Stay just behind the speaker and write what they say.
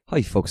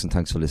Hi folks, and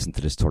thanks for listening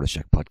to this Tortoise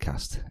Shack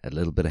podcast. A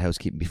little bit of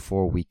housekeeping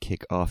before we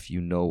kick off. You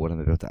know what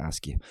I'm about to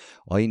ask you.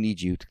 I need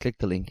you to click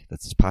the link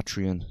that's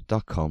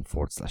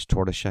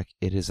patreon.com/Tortoise Shack.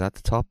 It is at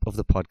the top of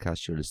the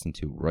podcast you're listening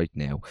to right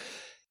now.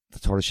 The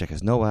Tortoise Shack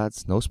has no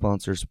ads, no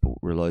sponsors, but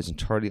relies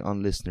entirely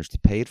on listeners to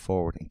pay it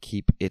forward and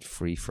keep it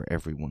free for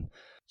everyone.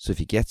 So if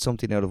you get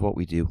something out of what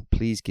we do,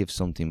 please give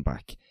something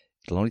back.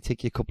 It'll only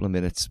take you a couple of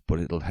minutes,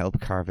 but it'll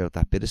help carve out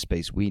that bit of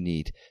space we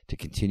need to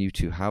continue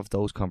to have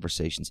those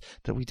conversations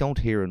that we don't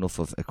hear enough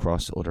of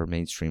across other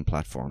mainstream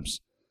platforms.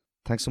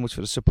 Thanks so much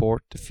for the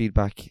support, the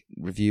feedback,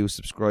 reviews,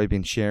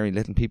 subscribing, sharing,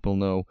 letting people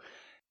know.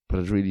 But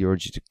I'd really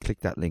urge you to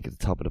click that link at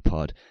the top of the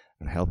pod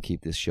and help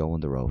keep this show on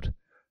the road.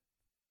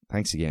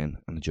 Thanks again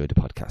and enjoy the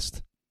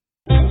podcast.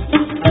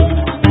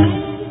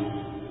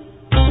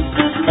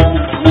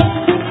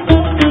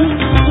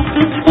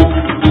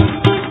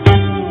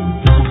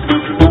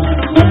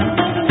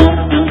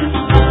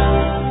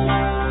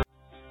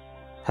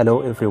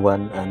 Hello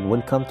everyone, and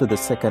welcome to the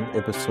second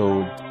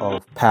episode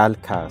of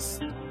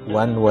Palcast,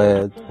 One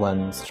Word,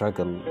 One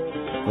Struggle,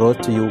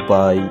 brought to you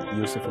by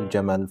Yusuf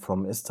Al-Jamal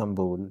from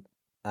Istanbul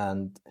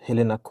and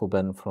Helena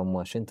Kuban from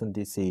Washington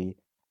DC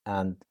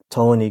and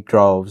Tony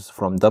Groves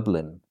from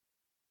Dublin.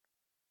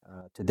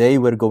 Today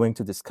we're going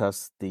to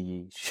discuss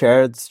the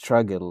shared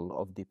struggle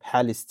of the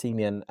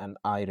Palestinian and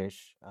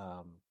Irish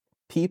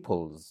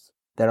peoples.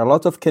 There are a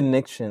lot of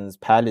connections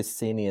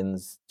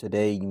Palestinians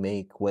today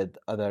make with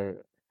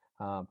other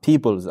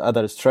peoples,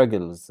 other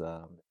struggles,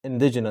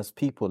 indigenous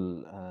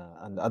people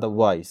and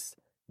otherwise,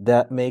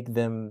 that make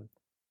them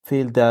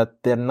feel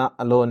that they're not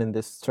alone in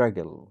this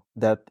struggle,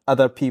 that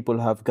other people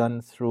have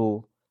gone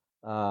through,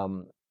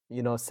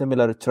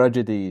 similar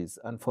tragedies,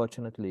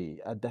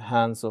 unfortunately, at the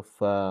hands of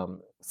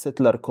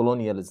settler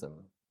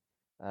colonialism.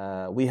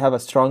 We have a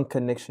strong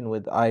connection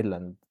with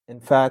Ireland. In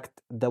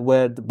fact, the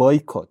word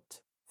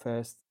boycott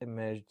first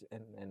emerged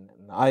in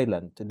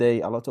Ireland.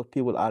 Today, a lot of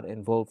people are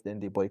involved in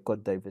the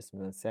boycott,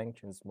 divestment, and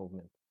sanctions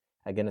movement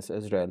against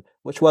Israel,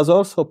 which was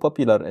also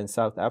popular in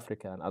South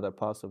Africa and other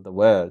parts of the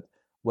world,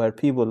 where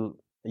people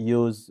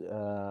use,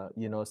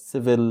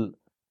 civil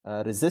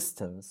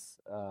resistance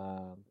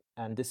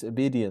and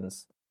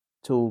disobedience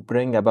to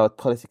bring about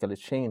political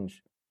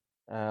change.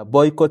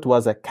 Boycott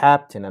was a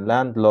captain, a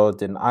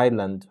landlord in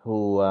Ireland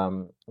who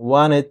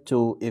wanted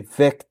to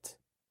evict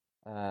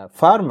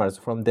farmers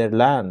from their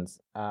lands,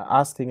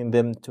 asking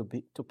them to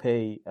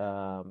pay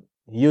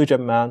huge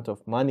amount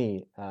of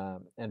money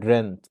and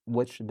rent,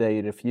 which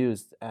they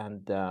refused.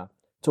 And to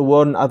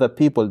warn other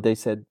people, they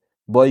said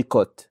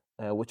boycott,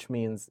 which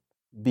means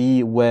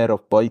beware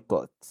of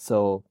boycott.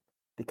 So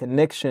the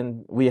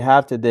connection we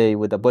have today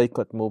with the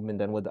boycott movement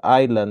and with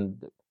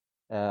Ireland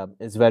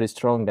is very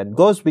strong and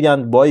goes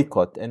beyond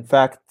boycott. In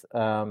fact,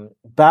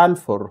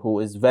 Balfour, who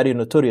is very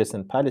notorious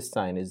in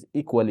Palestine, is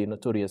equally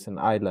notorious in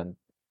Ireland.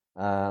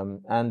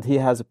 And he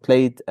has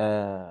played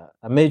a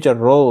major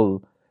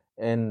role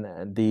in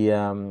the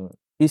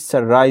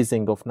Easter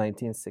Rising of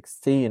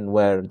 1916,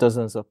 where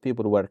dozens of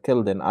people were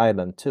killed in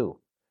Ireland too.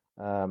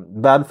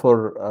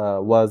 Balfour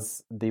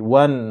was the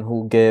one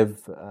who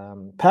gave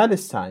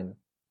Palestine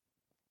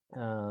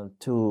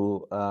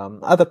to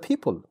other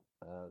people.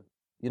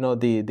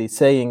 The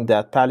saying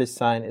that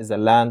Palestine is a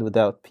land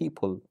without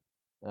people,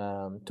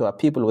 to a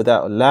people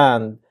without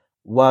land,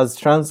 was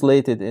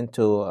translated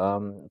into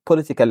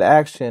political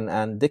action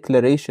and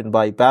declaration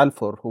by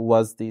Balfour, who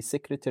was the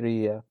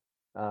Secretary of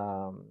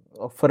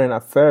Foreign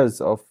Affairs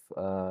of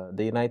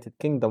the United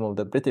Kingdom of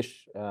the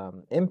British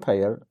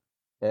Empire,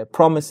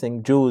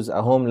 promising Jews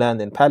a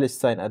homeland in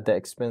Palestine at the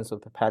expense of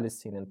the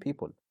Palestinian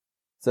people.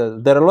 So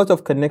there are a lot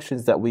of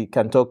connections that we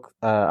can talk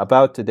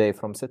about today,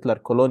 from settler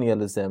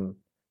colonialism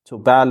to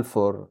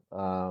Balfour,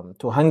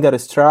 to hunger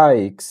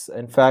strikes.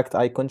 In fact,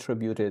 I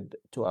contributed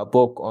to a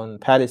book on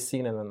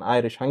Palestinian and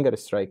Irish hunger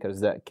strikers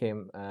that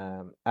came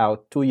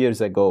out 2 years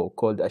ago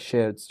called A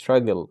Shared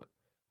Struggle.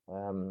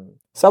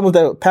 Some of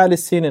the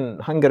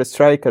Palestinian hunger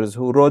strikers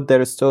who wrote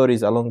their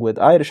stories along with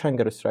Irish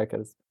hunger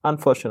strikers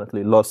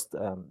unfortunately lost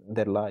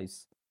their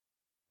lives.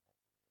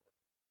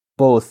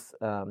 Both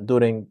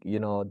during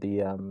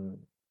the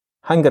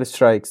hunger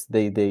strikes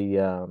they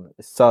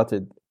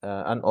started,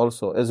 and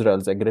also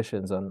Israel's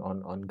aggressions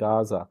on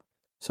Gaza.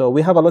 So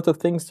we have a lot of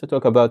things to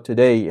talk about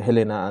today,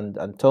 Helena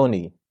and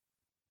Tony.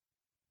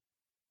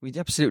 We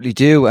absolutely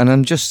do, and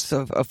I'm just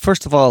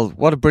first of all,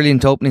 what a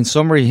brilliant opening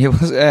summary it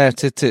was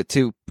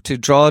to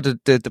draw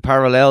the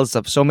parallels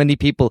of so many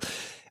people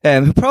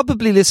who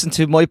probably listen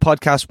to my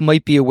podcast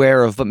might be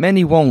aware of, but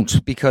many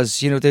won't, because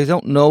they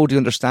don't know the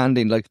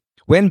understanding. Like,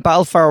 when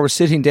Balfour was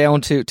sitting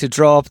down to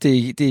draw up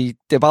the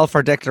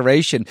Balfour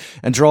Declaration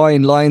and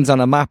drawing lines on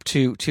a map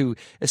to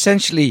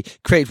essentially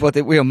create what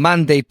they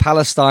mandate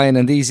Palestine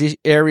and these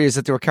areas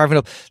that they were carving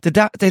up,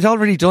 they'd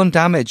already done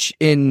damage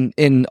in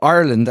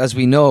Ireland, as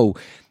we know.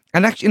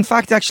 And in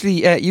fact,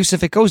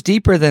 Yusuf, it goes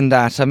deeper than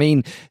that. I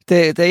mean,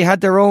 they had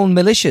their own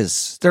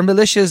militias. Their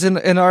militias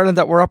in Ireland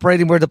that were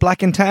operating were the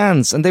Black and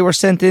Tans, and they were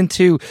sent in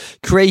to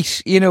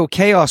create,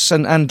 chaos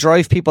and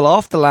drive people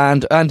off the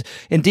land, and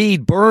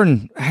indeed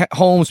burn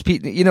homes,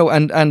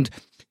 and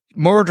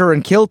murder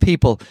and kill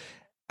people.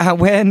 And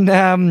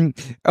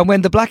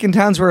when the Black and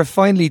Tans were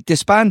finally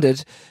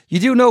disbanded, you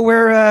do know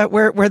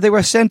where they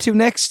were sent to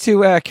next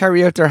to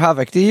carry out their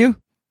havoc, do you?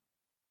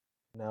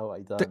 No,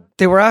 I don't.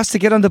 They were asked to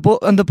get on the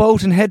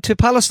boat and head to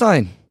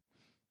Palestine.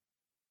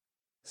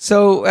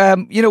 So,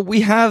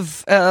 we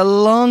have a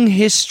long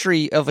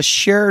history of a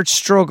shared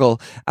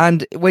struggle.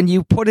 And when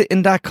you put it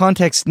in that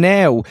context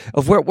now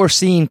of what we're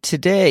seeing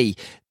today,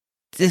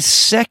 the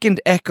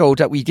second echo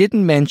that we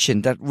didn't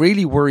mention that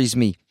really worries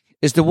me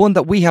is the one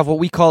that we have, what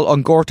we call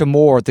An Gorta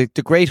Mór,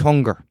 the Great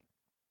Hunger,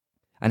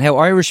 and how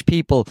Irish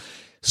people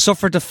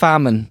suffered the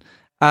famine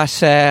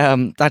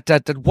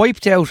that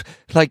wiped out.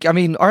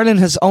 Ireland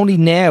has only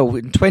now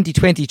in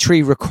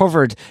 2023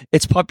 recovered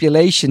its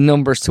population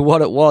numbers to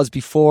what it was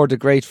before the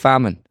Great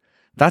Famine.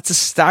 That's a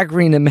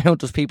staggering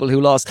amount of people who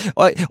lost.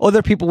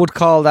 Other people would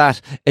call that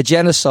a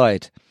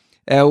genocide.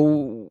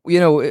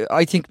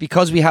 I think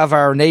because we have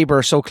our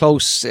neighbour so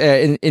close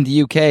in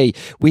the UK,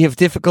 we have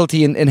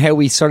difficulty in how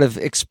we sort of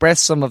express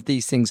some of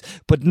these things.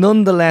 But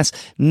nonetheless,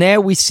 now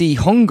we see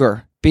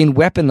hunger being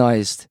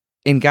weaponised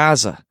in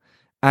Gaza.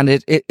 And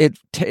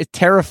it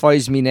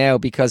terrifies me now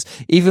because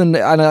and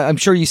I'm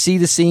sure you see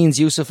the scenes,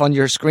 Yusuf, on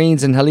your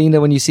screens, and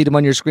Helena, when you see them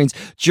on your screens,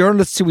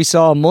 journalists who we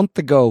saw a month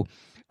ago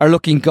are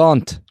looking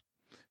gaunt.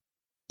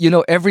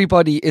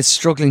 Everybody is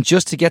struggling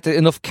just to get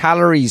enough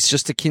calories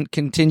just to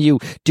continue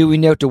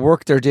doing out the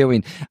work they're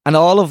doing. And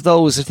all of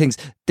those are things,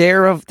 they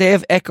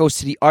have echoes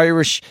to the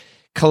Irish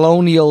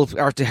colonial,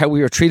 or to how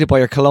we were treated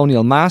by our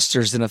colonial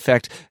masters, in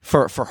effect,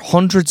 for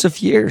hundreds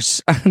of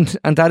years. And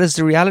that is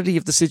the reality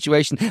of the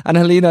situation. And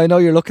Helena, I know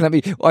you're looking at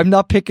me. I'm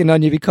not picking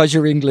on you because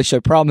you're English, I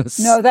promise.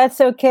 No,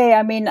 that's okay.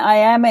 I mean, I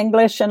am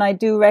English, and I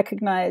do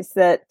recognize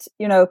that,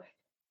 the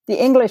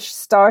English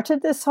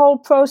started this whole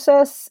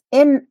process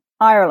in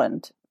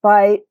Ireland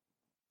by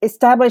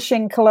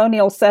establishing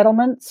colonial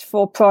settlements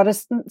for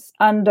Protestants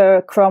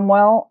under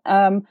Cromwell,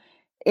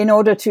 in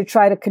order to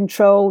try to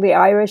control the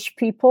Irish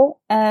people.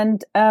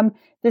 And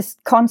this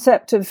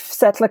concept of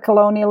settler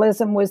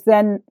colonialism was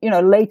then,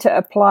 later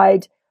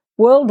applied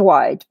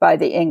worldwide by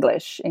the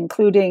English,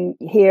 including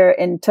here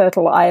in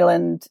Turtle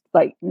Island,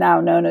 like now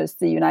known as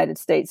the United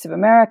States of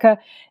America,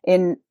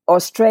 in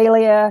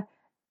Australia,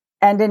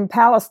 and in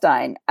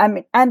Palestine.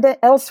 And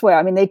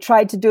elsewhere. They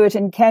tried to do it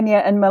in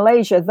Kenya and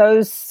Malaysia.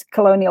 Those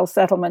colonial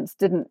settlements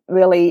didn't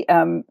really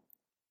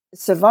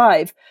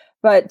survive.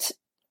 But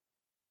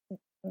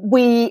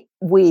we,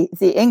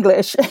 the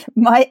English,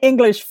 my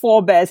English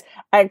forebears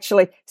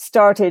actually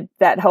started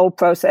that whole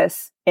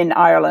process in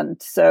Ireland.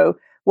 So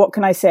what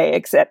can I say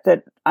except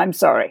that I'm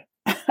sorry,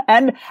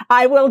 and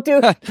I will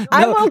do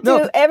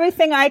do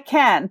everything I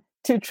can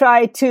to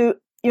try to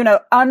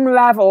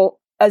unravel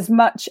as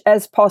much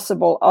as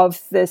possible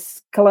of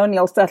this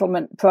colonial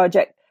settlement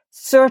project.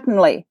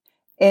 Certainly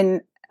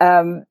in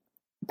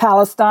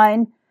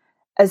Palestine,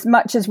 as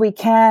much as we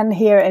can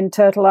here in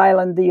Turtle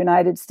Island, the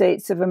United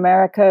States of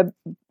America,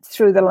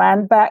 through the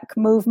Land Back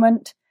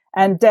movement,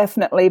 and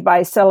definitely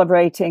by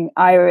celebrating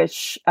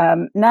Irish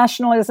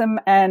nationalism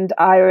and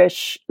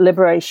Irish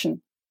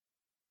liberation.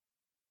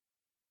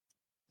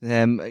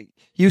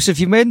 Yusuf,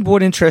 you made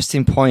one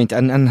interesting point,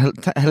 and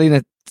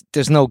Helena,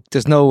 there's no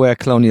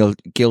colonial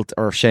guilt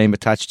or shame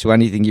attached to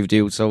anything you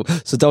do. So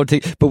don't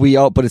think.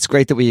 But it's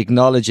great that we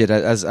acknowledge it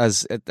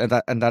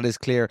and that is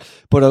clear.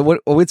 But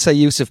I would say,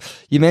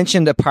 Yusuf, you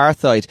mentioned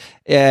apartheid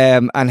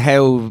and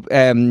how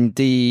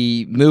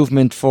the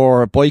movement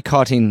for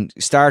boycotting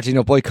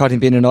started. Boycotting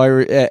being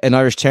an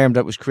Irish term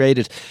that was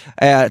created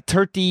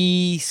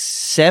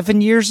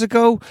 37 years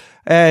ago.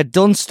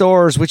 Dunn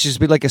Stores, which is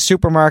like a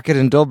supermarket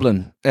in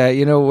Dublin,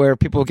 where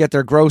people get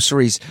their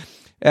groceries.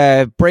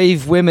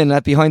 Brave women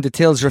at behind the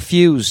tills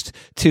refused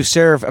to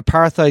serve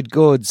apartheid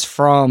goods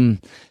from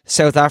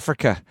South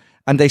Africa.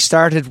 And they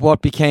started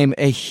what became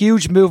a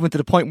huge movement to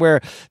the point where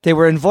they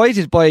were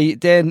invited by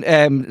then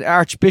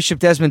Archbishop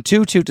Desmond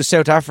Tutu to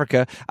South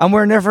Africa and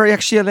were never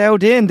actually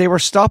allowed in. They were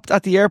stopped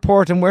at the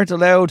airport and weren't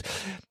allowed,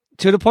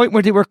 to the point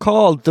where they were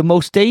called the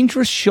most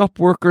dangerous shop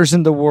workers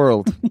in the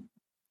world.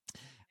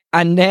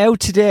 And now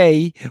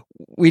today,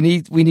 we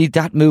need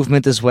that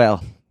movement as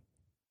well.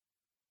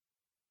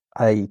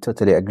 I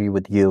totally agree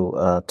with you,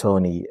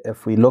 Tony.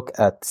 If we look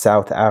at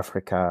South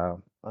Africa,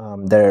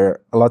 there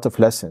are a lot of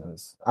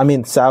lessons.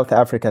 South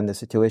Africa and the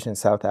situation in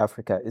South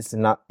Africa is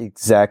not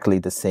exactly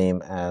the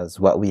same as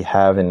what we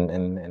have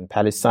in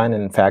Palestine.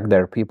 In fact,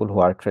 there are people who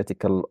are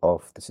critical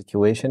of the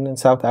situation in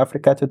South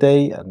Africa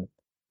today, and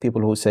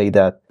people who say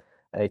that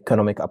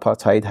economic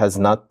apartheid has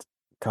not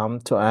come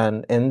to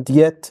an end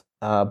yet.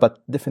 But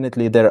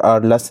definitely there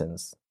are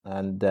lessons.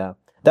 And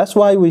that's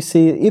why we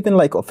see even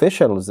like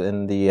officials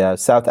in the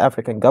South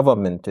African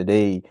government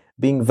today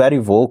being very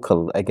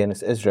vocal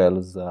against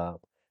Israel's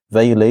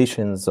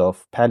violations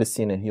of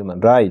Palestinian human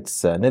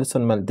rights.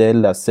 Nelson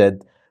Mandela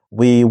said,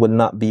 "We will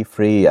not be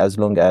free as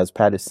long as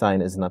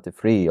Palestine is not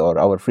free, or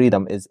our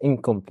freedom is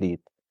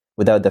incomplete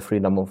without the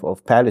freedom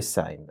of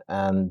Palestine."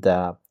 And,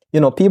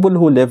 people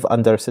who live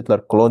under settler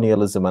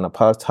colonialism and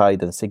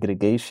apartheid and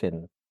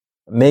segregation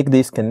make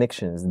these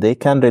connections. They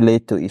can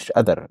relate to each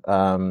other.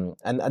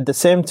 And at the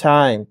same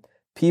time,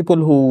 people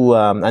who,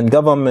 and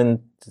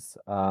governments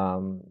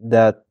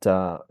that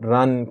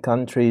run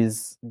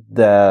countries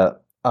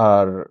that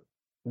are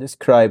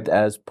described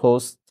as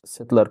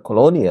post-settler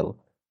colonial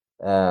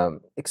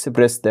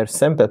express their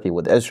sympathy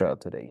with Israel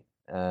today.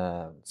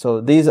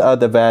 So these are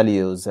the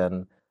values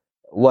and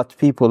what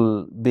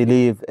people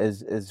believe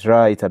is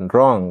right and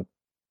wrong,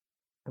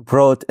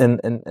 brought in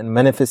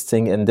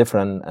manifesting in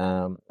different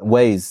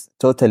ways,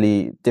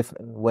 totally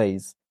different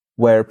ways,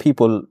 where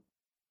people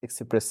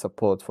express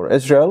support for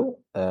Israel.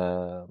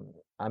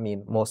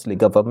 Mostly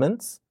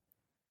governments,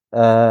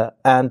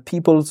 and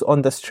peoples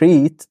on the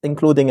street,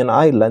 including in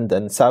Ireland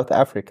and South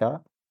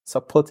Africa,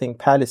 supporting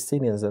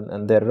Palestinians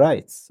and their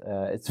rights.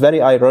 It's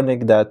very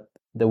ironic that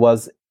there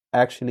was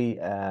actually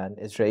an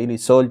Israeli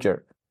soldier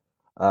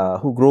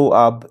who grew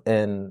up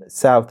in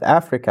South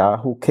Africa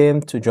who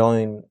came to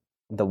join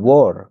the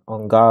war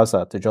on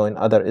Gaza, to join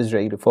other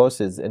Israeli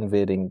forces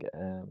invading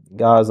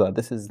Gaza.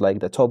 This is like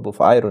the top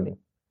of irony.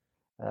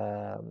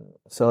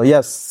 So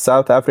yes,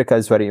 South Africa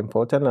is very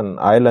important and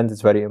Ireland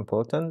is very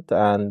important.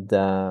 And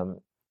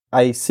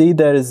I see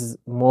there is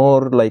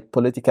more like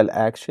political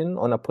action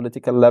on a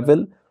political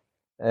level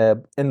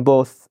in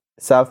both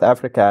South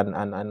Africa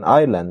and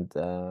Ireland.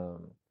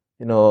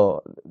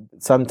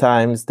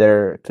 Sometimes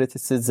their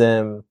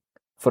criticism,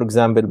 for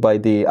example, by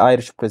the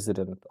Irish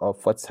president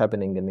of what's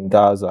happening in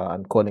Gaza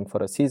and calling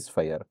for a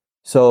ceasefire.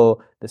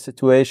 So the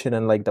situation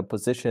and like the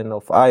position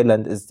of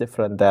Ireland is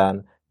different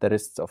than the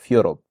rest of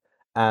Europe.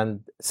 And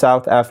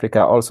South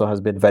Africa also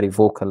has been very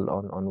vocal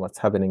on what's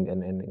happening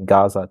in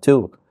Gaza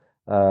too.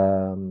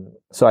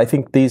 So I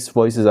think these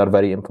voices are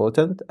very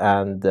important,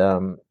 and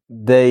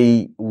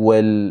they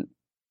will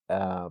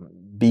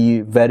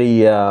be very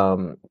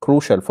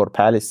crucial for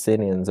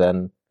Palestinians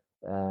and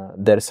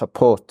their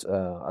support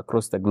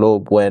across the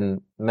globe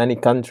when many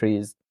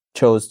countries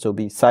chose to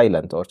be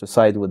silent or to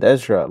side with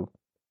Israel.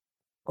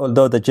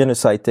 Although the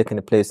genocide taking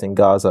place in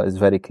Gaza is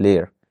very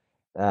clear,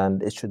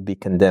 and it should be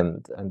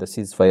condemned, and the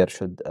ceasefire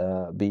should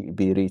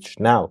be reached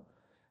now.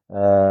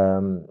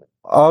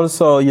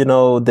 Also,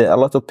 a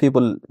lot of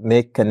people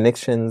make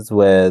connections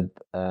with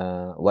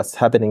what's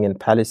happening in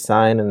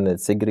Palestine and the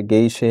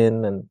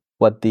segregation and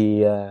what the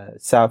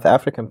South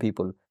African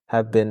people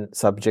have been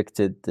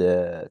subjected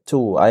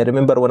to. I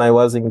remember when I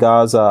was in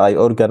Gaza, I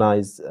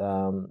organized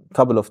a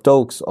couple of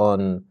talks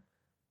on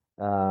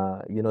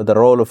the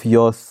role of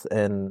youth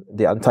in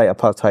the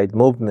anti-apartheid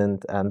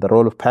movement and the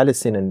role of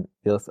Palestinian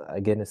youth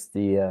against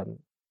the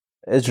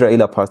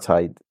Israeli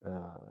apartheid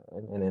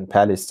in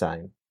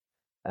Palestine.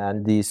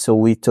 And the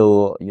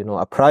Soweto,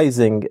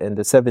 uprising in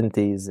the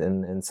 70s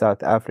in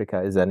South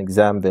Africa is an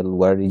example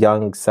where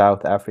young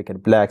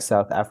black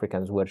South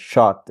Africans were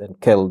shot and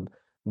killed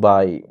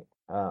by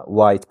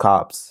white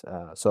cops.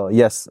 So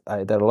yes,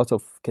 there are a lot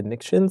of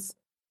connections.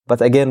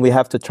 But again, we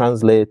have to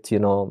translate,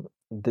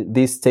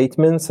 these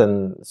statements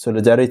and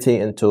solidarity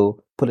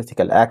into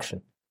political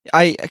action.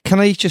 Can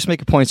I just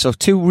make a point? So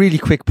 2 really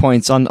quick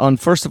points on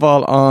first of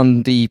all,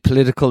 on the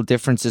political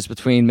differences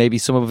between maybe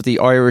some of the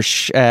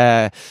Irish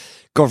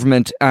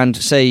government and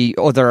say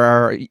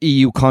other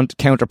EU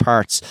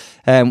counterparts.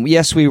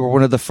 Yes, we were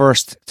one of the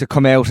first to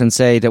come out and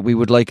say that we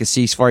would like a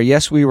ceasefire.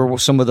 Yes, we were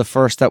some of the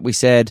first that we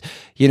said,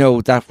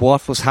 that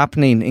what was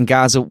happening in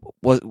Gaza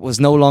was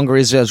no longer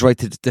Israel's right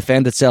to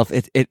defend itself.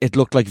 It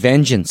looked like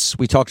vengeance.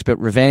 We talked about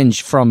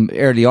revenge from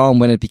early on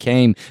when it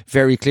became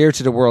very clear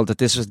to the world that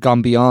this has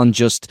gone beyond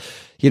just,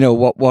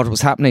 what was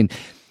happening.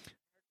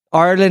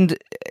 Ireland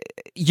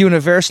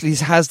universally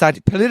has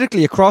that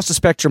politically across the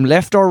spectrum,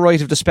 left or right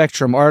of the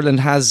spectrum. Ireland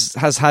has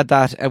had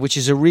that, which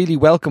is a really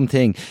welcome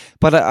thing.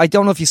 But I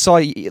don't know if you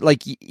saw,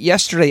 like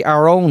yesterday,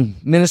 our own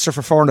Minister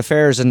for Foreign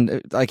Affairs and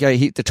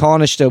the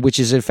Taoiseach, which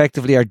is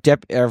effectively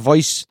our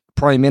Vice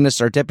Prime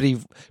Minister,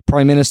 Deputy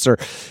Prime Minister,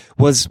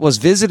 was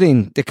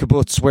visiting the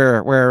kibbutz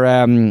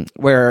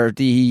where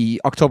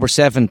the October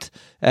 7th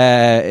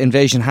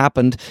invasion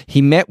happened.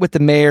 He met with the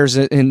mayors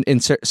in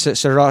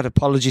Sarat.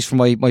 Apologies for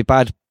my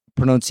bad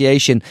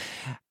pronunciation,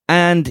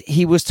 and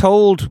he was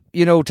told,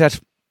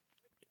 that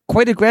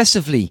quite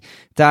aggressively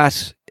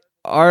that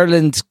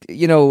Ireland,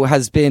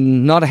 has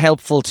been not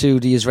helpful to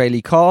the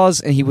Israeli cause,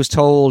 and he was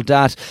told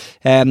that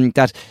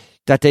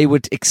that they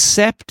would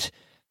accept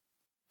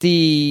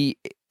the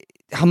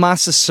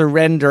Hamas's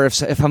surrender if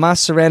Hamas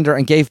surrender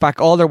and gave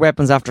back all their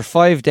weapons after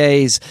 5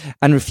 days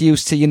and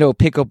refused to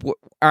pick up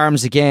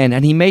arms again.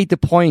 And he made the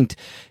point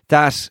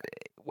that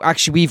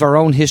actually we've our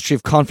own history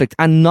of conflict,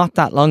 and not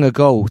that long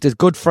ago. The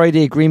Good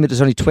Friday Agreement is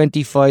only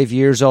 25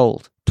 years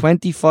old.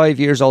 25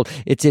 years old.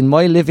 It's in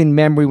my living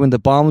memory when the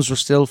bombs were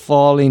still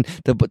falling.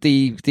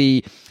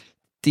 The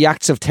the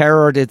acts of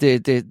terror,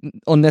 the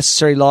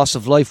unnecessary loss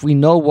of life. We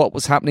know what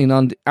was happening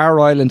on our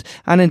island,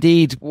 and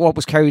indeed what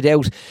was carried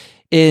out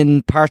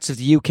in parts of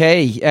the UK,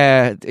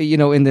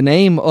 in the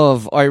name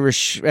of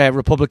Irish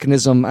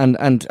republicanism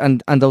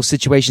and those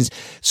situations.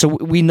 So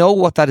we know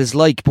what that is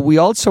like, but we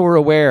also are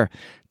aware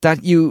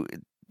that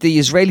the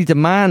Israeli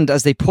demand,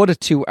 as they put it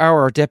to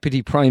our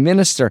Deputy Prime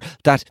Minister,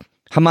 that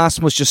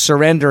Hamas must just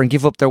surrender and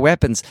give up their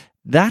weapons.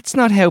 That's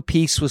not how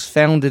peace was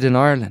founded in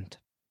Ireland.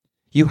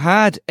 You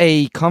had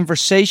a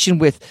conversation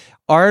with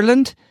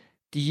Ireland,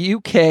 the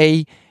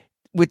UK,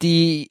 with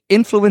the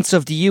influence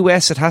of the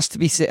US. It has to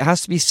be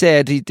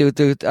said,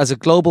 as a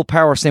global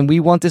power, saying we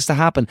want this to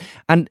happen,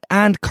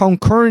 and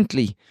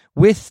concurrently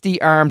with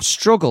the armed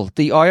struggle,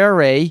 the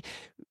IRA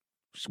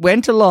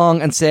went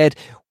along and said,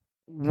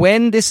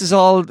 when this is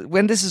all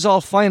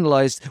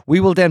finalized, we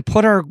will then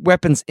put our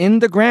weapons in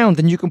the ground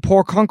and you can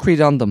pour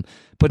concrete on them,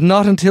 but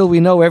not until we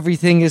know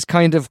everything is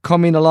kind of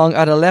coming along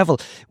at a level.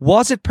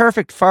 Was it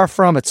perfect? Far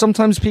from it.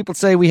 Sometimes people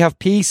say we have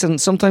peace, and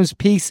sometimes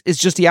peace is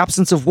just the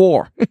absence of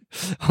war.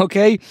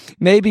 Okay?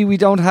 Maybe we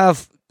don't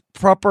have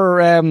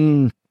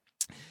proper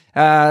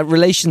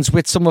relations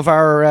with some of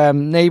our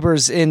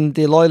neighbours in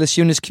the Loyalist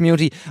Unionist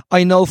community.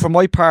 I know for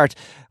my part,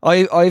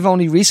 I've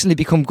only recently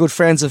become good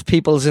friends of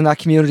peoples in that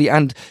community,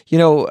 and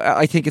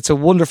I think it's a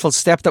wonderful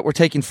step that we're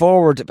taking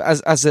forward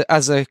as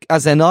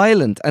an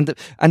island, and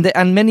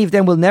many of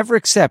them will never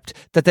accept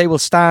that they will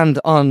stand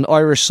on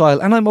Irish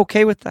soil, and I'm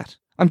okay with that.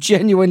 I'm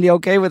genuinely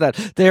okay with that.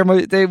 They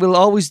will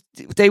always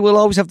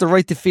have the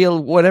right to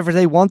feel whatever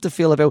they want to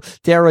feel about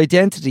their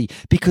identity,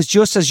 because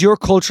just as your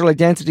cultural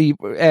identity,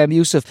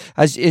 Yusuf,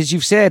 as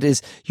you've said,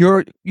 is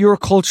you're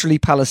culturally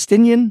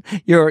Palestinian.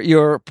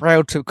 You're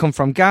proud to come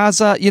from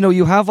Gaza.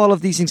 You have all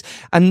of these things,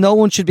 and no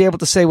one should be able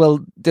to say,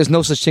 well, there's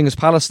no such thing as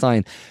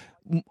Palestine.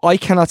 I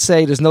cannot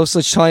say there's no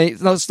such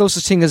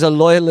thing as a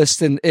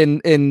loyalist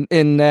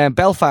in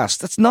Belfast.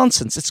 That's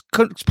nonsense. It's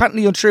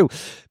patently untrue.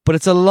 But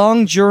it's a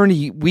long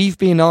journey we've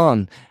been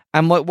on,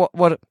 and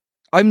what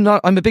I'm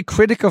a big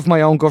critic of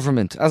my own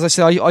government. As I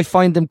say, I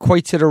find them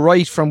quite to the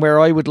right from where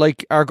I would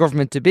like our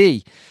government to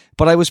be.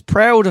 But I was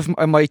proud of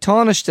my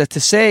Taoiseach to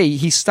say,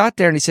 he sat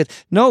there and he said,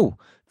 no,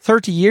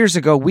 30 years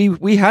ago,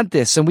 we had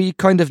this, and we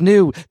kind of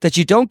knew that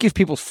you don't give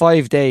people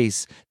 5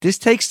 days. This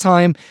takes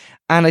time.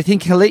 And I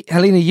think,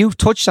 Helena, you've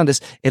touched on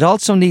this. It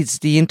also needs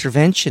the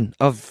intervention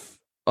of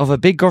a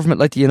big government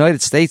like the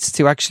United States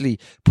to actually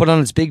put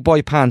on its big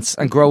boy pants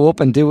and grow up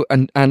and do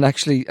and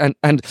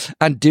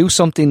do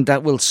something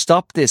that will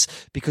stop this,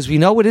 because we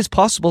know it is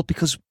possible,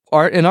 because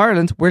in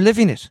Ireland we're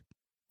living it.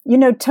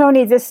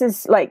 Tony, this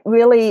is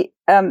really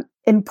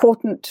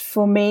important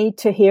for me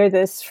to hear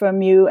this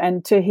from you,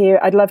 and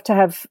I'd love to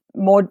have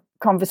more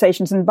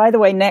conversations. And by the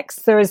way, next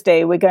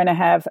Thursday, we're going to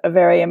have a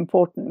very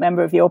important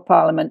member of your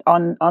parliament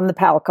on the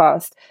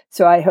Palcast.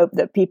 So I hope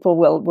that people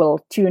will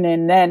tune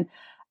in then.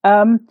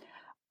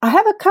 I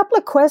have a couple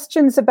of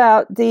questions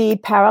about the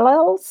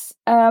parallels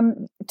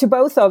to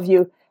both of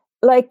you.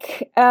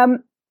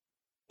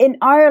 In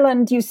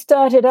Ireland, you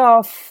started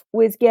off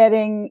with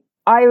getting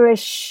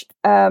Irish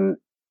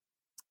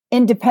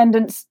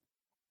independence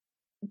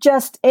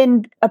just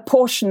in a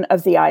portion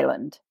of the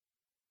island.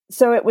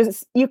 So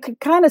you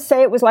could kind of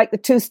say it was like the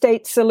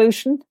two-state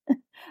solution.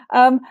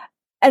 And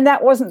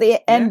that wasn't the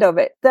end of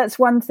it. That's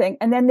one thing.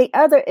 And then the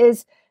other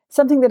is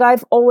something that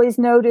I've always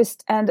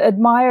noticed and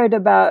admired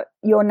about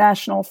your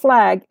national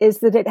flag is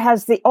that it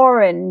has the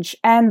orange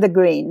and the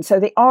green. So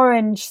the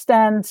orange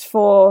stands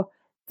for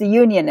the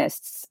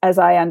Unionists, as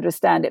I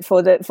understand it,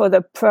 for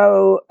the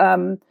pro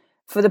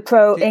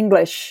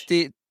English.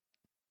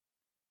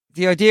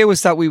 The idea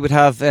was that we would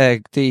have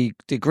the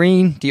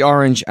green, the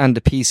orange, and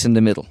the peace in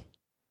the middle,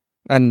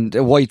 and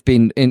white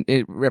being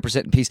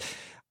representing peace.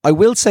 I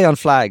will say on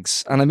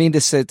flags, and I mean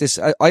this.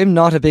 I am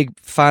not a big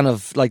fan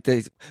of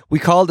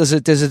there's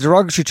a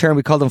derogatory term.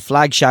 We call them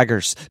flag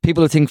shaggers.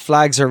 People who think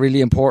flags are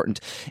really important.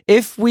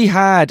 If we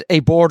had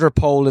a border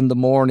poll in the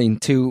morning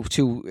to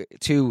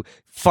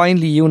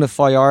finally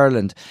unify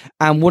Ireland,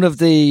 and one of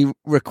the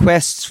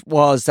requests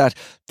was that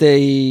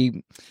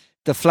the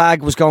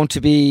flag was going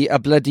to be a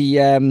bloody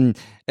a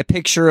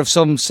picture of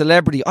some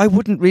celebrity, I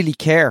wouldn't really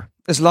care,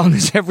 as long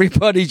as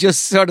everybody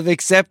just sort of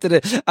accepted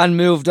it and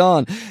moved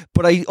on.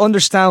 But I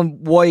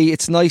understand why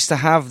it's nice to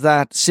have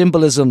that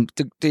symbolism,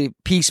 the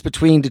peace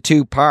between the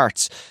two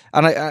parts.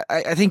 And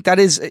I think that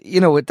is,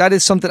 that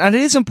is something, and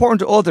it is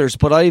important to others,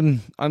 but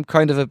I'm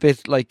kind of a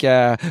bit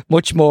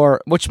much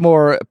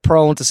more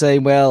prone to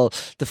saying, well,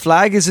 the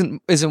flag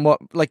isn't what,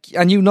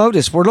 and you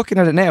notice, we're looking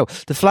at it now,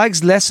 the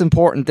flag's less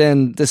important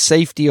than the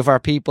safety of our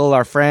people,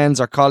 our friends,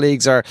 our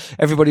colleagues, our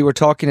everybody we're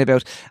talking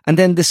about. And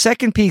then the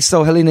second piece,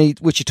 though, Helena,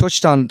 which you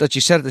touched on, that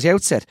you said at the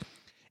outset,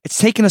 it's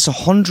taken us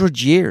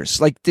 100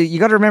 years. You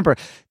got to remember,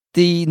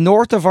 the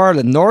north of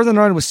Ireland, Northern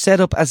Ireland, was set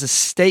up as a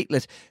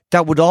statelet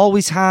that would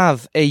always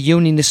have a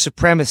unionist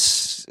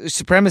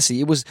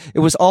supremacy. It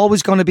was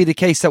always going to be the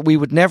case that we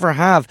would never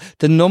have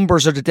the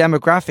numbers or the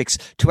demographics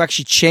to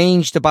actually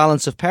change the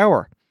balance of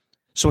power.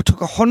 So it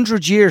took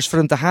 100 years for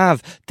them to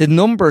have the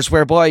numbers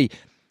whereby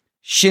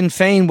Sinn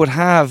Féin would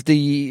have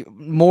the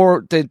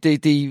more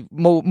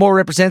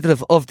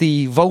representative of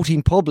the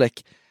voting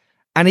public.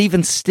 And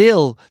even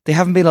still, they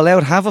haven't been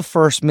allowed to have a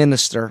first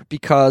minister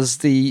because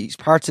the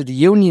parts of the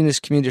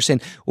unionist community are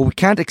saying, well, we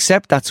can't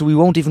accept that, so we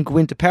won't even go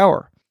into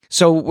power.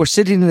 So we're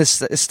sitting in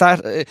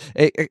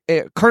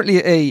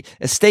currently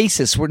a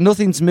stasis where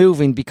nothing's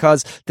moving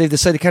because they've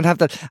decided they can't have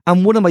that.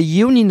 And one of my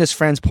unionist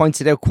friends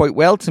pointed out quite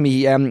well to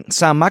me, Sam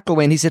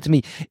McElwain, and he said to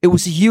me, it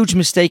was a huge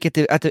mistake at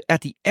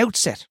the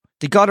outset.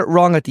 They got it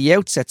wrong at the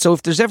outset. So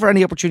if there's ever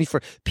any opportunity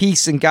for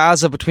peace in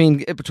Gaza between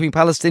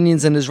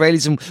Palestinians and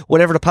Israelis and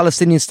whatever the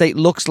Palestinian state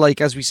looks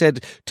like, as we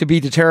said, to be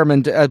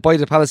determined by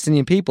the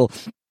Palestinian people,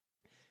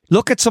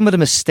 look at some of the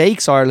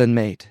mistakes Ireland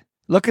made.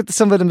 Look at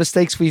some of the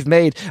mistakes we've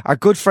made. Our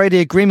Good Friday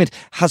Agreement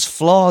has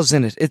flaws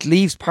in it. It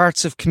leaves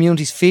parts of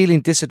communities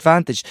feeling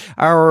disadvantaged.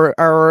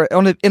 Our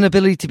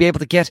inability to be able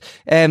to get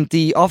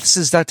the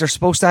offices that they're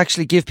supposed to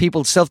actually give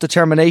people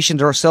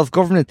self-determination or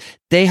self-government,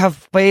 they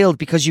have failed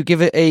because you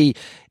give it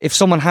if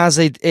someone has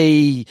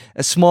a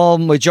small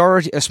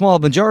majority,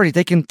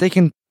 they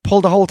can pull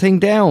the whole thing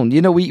down.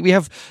 You know, we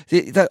have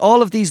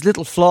all of these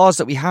little flaws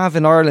that we have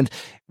in Ireland.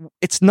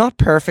 It's not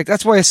perfect.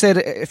 That's why I said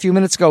a few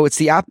minutes ago,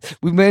 it's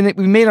we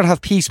may not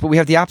have peace, but we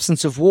have the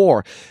absence of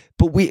war.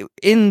 But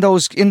in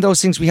those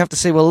things, we have to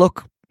say, well,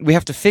 look, we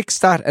have to fix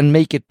that and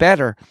make it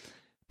better.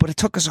 But it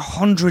took us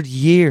 100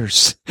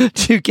 years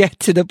to get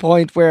to the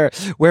point where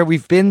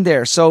we've been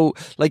there. So,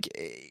 like,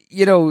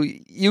 you know,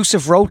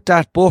 Yusuf wrote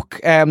that book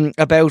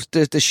about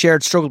the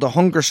shared struggle, the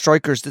hunger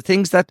strikers, the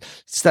things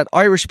that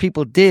Irish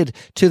people did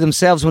to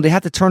themselves when they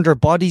had to turn their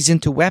bodies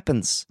into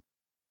weapons.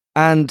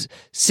 And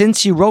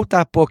since you wrote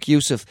that book,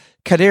 Yusuf,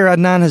 Kadir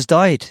Adnan has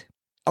died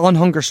on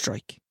hunger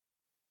strike.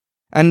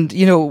 And,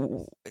 you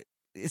know,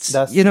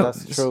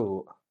 that's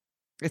true.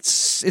 It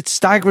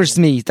staggers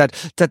me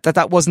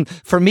that wasn't,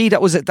 for me,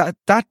 that was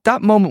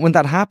that moment when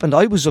that happened.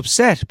 I was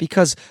upset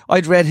because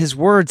I'd read his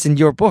words in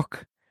your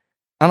book.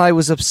 And I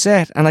was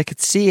upset and I could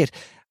see it.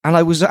 And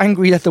I was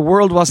angry that the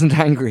world wasn't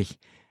angry.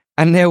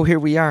 And now here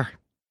we are.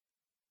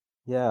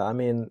 Yeah, I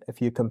mean, if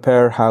you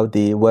compare how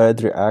the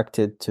world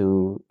reacted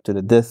to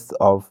the death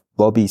of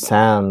Bobby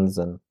Sands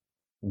and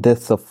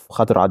death of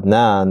Khader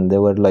Adnan, they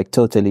were like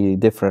totally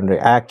different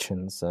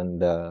reactions.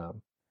 And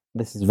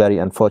this is very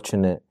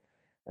unfortunate.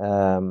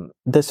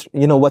 This,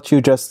 you know, what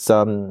you just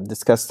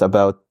discussed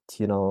about,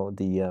 you know,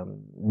 the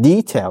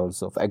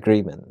details of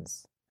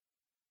agreements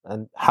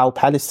and how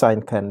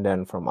Palestine can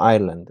learn from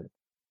Ireland.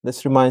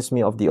 This reminds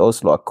me of the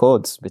Oslo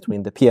Accords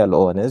between the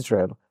PLO and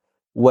Israel,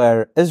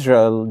 where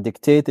Israel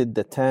dictated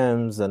the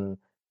terms and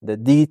the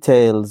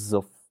details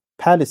of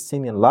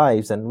Palestinian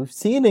lives. And we've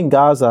seen in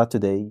Gaza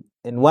today,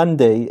 in one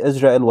day,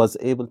 Israel was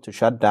able to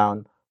shut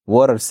down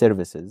water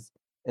services,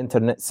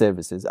 internet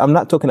services. I'm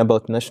not talking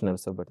about national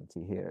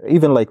sovereignty here,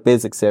 even like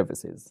basic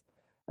services.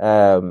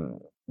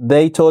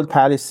 They told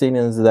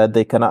Palestinians that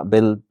they cannot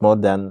build more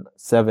than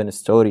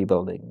 7-story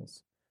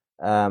buildings.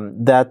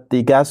 That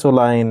the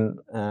gasoline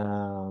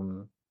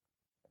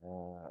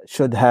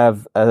should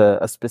have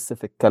a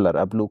specific color,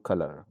 a blue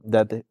color.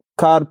 That the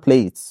car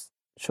plates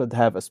should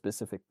have a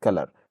specific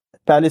color.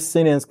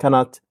 Palestinians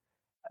cannot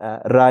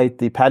write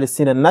the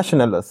Palestinian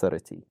National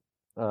Authority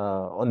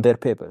on their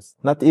papers,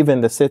 not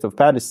even the state of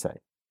Palestine.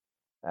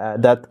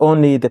 That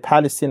only the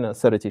Palestinian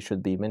Authority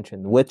should be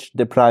mentioned, which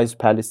deprives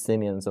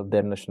Palestinians of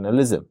their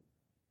nationalism.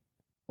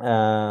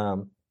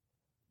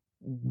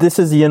 This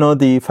is, you know,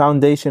 the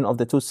foundation of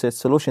the two-state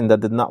solution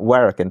that did not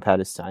work in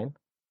Palestine.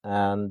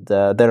 And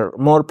there are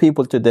more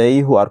people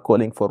today who are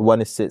calling for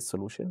one-state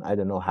solution. I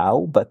don't know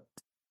how, but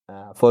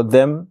for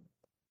them,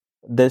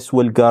 this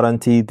will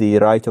guarantee the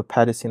right of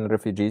Palestinian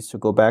refugees to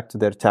go back to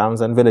their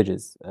towns and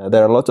villages.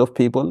 There are a lot of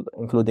people,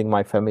 including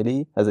my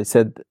family. As I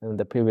said in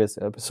the previous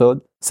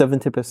episode,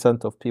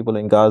 70% of people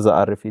in Gaza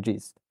are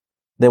refugees.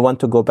 They want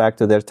to go back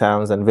to their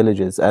towns and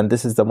villages. And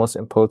this is the most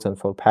important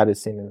for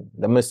Palestinians.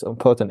 The most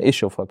important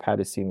issue for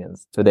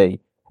Palestinians today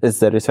is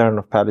the return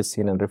of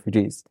Palestinian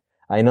refugees.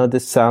 I know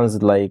this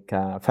sounds like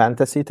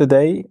fantasy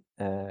today,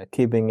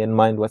 keeping in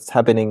mind what's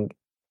happening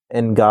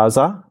in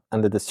Gaza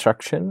and the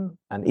destruction.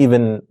 And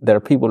even there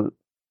are people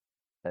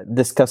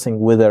discussing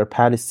whether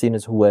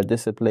Palestinians who were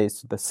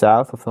displaced to the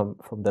south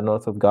from the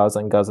north of Gaza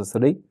and Gaza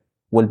City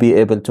will be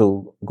able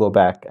to go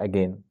back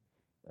again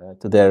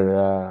to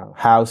their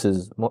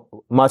houses,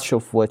 much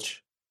of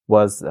which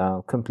was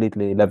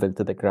completely leveled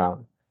to the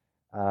ground.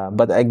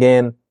 But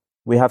again,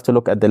 we have to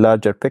look at the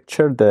larger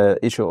picture, the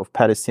issue of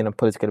Palestinian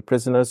political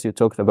prisoners. You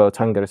talked about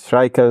hunger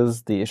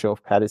strikers, the issue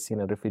of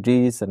Palestinian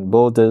refugees and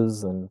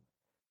borders and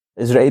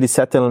Israeli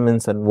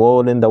settlements and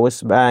wall in the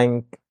West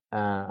Bank.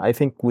 I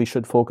think we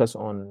should focus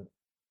on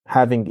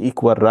having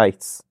equal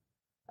rights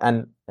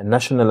and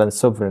national and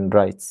sovereign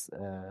rights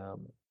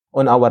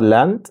on our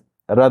land,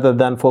 rather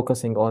than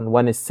focusing on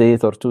one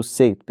state or two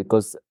state,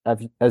 because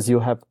as you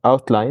have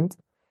outlined,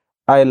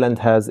 Ireland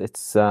has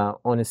its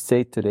own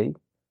state today,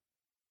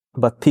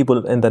 but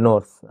people in the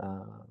north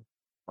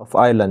of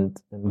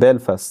Ireland, in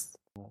Belfast,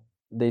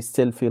 they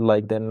still feel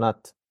like they're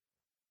not,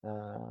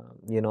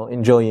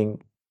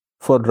 enjoying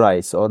full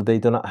rights, or they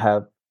do not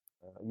have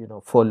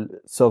full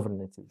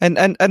sovereignty.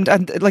 And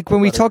like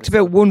when we talked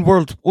about one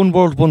world,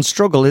 one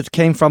struggle, it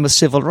came from a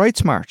civil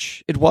rights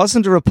march. It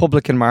wasn't a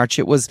Republican march.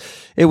 It was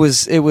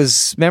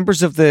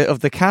members of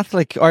the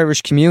Catholic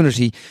Irish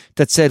community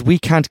that said we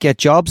can't get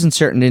jobs in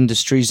certain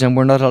industries, and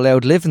we're not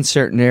allowed to live in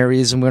certain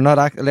areas, and we're not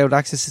allowed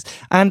access.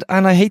 And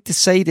I hate to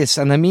say this,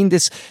 and I mean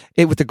this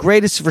with the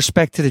greatest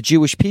respect to the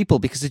Jewish people,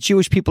 because the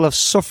Jewish people have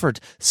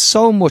suffered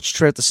so much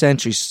throughout the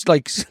centuries.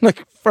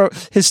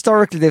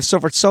 Historically, they've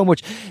suffered so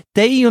much.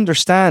 They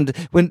understand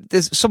when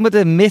there's some of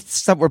the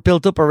myths that were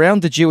built up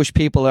around the Jewish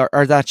people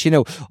are that,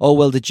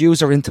 the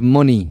Jews are into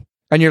money.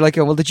 And you're like,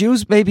 oh, well, the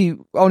Jews maybe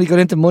only got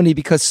into money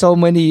because so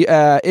many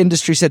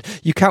industries said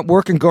you can't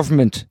work in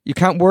government. You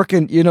can't work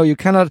in, you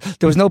cannot.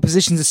 There was no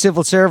positions in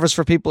civil service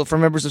for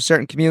members of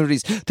certain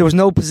communities. There was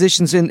no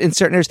positions in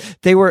certain areas.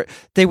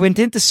 They went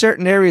into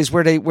certain areas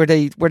where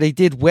they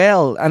did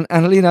well. And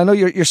Alina, I know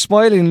you're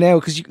smiling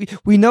now because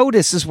we know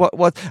this is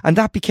what, and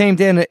that became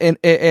then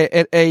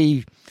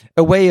a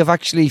way of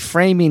actually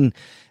framing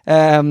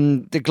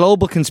the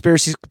global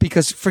conspiracies,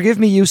 because forgive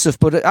me, Yusuf,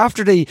 but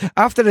after they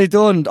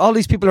done, all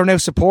these people are now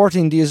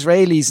supporting the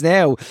Israelis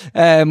now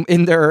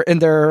in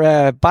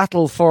their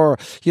battle for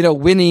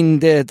winning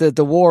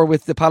the war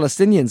with the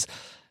Palestinians.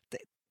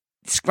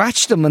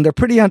 Scratch them, and they're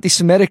pretty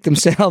anti-Semitic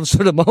themselves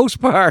for the most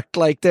part.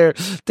 Like their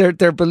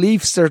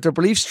beliefs, their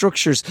belief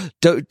structures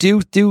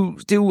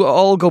do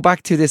all go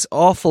back to this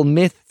awful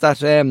myth that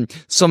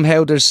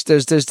somehow there's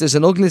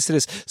an ugliness to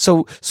this.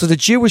 So the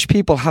Jewish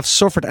people have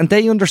suffered, and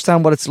they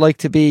understand what it's like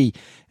to be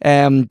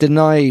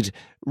denied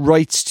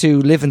rights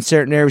to live in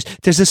certain areas.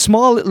 There's a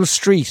small little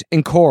street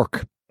in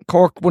Cork,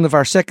 one of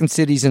our second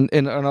cities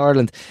in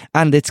Ireland,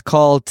 and it's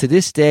called to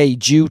this day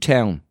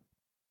Jewtown.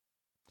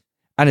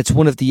 And it's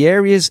one of the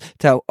areas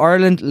that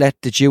Ireland let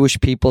the Jewish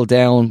people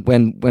down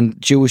when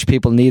Jewish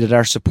people needed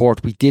our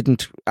support. We did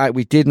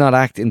not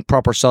act in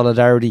proper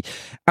solidarity,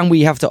 and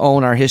we have to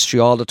own our history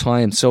all the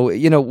time. So,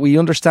 we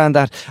understand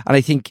that. And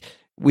I think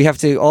we have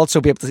to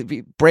also be able to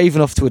be brave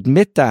enough to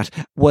admit that,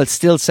 while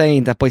still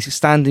saying that by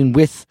standing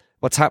with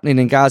what's happening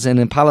in Gaza and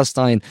in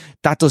Palestine,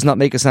 that does not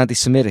make us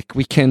anti-Semitic.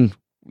 We can,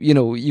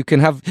 you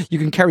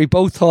can carry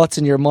both thoughts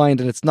in your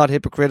mind, and it's not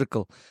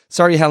hypocritical.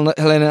 Sorry, Helena,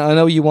 I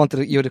know you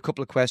had a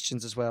couple of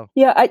questions as well.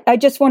 Yeah, I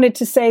just wanted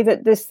to say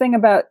that this thing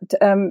about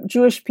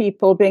Jewish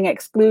people being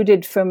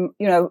excluded from,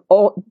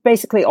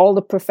 basically all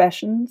the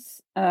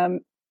professions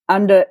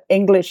under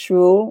English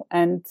rule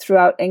and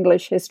throughout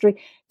English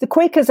history, the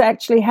Quakers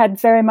actually had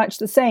very much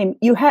the same.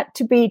 You had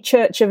to be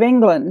Church of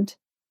England,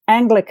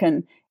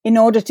 Anglican, in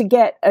order to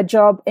get a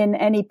job in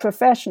any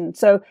profession.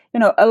 So,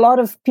 a lot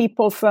of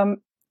people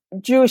from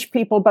Jewish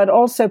people, but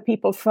also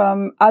people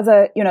from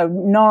other,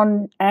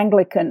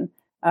 non-Anglican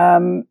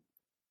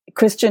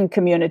Christian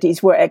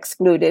communities were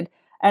excluded.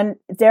 And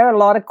there are a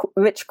lot of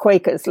rich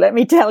Quakers, let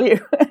me tell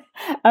you,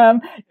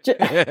 and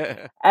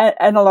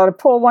a lot of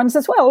poor ones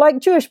as well, like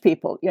Jewish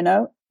people,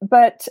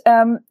 But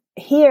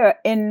here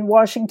in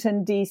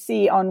Washington,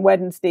 D.C. on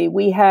Wednesday,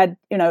 we had,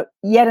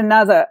 yet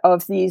another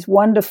of these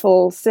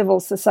wonderful civil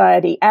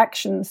society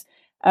actions.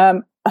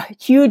 A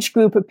huge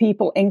group of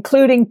people,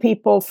 including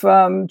people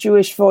from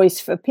Jewish Voice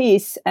for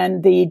Peace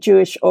and the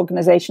Jewish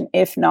organization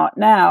If Not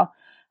Now,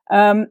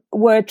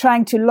 were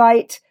trying to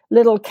light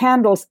little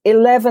candles,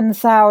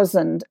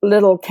 11,000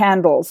 little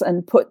candles,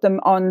 and put them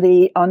on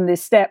the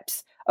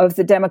steps of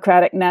the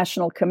Democratic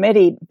National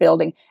Committee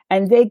building.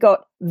 And they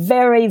got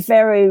very,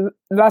 very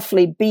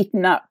roughly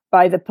beaten up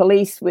by the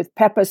police with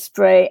pepper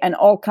spray and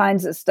all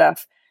kinds of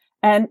stuff.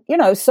 And,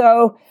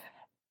 so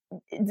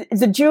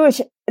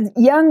the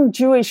young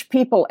Jewish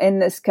people in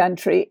this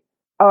country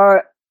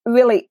are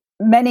really,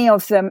 many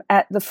of them,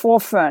 at the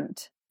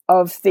forefront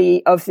of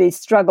the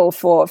struggle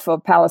for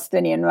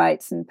Palestinian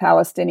rights and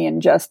Palestinian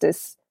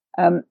justice,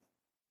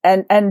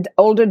 and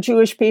older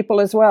Jewish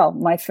people as well.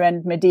 My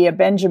friend Medea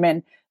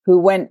Benjamin, who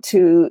went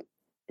to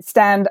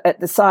stand at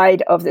the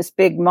side of this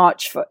big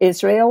march for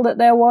Israel that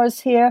there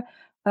was here,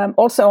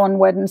 also on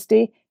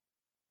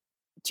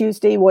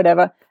Tuesday,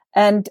 whatever.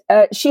 And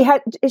she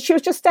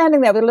was just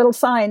standing there with a little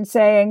sign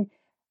saying,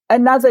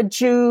 "Another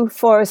Jew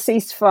for a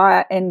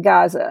ceasefire in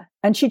Gaza."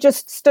 And she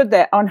just stood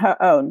there on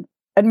her own.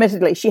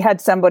 Admittedly, she had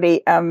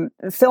somebody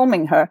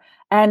filming her.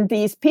 And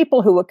these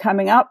people who were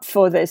coming up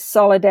for this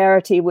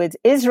Solidarity with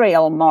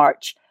Israel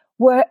march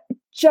were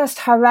just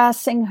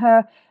harassing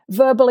her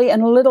verbally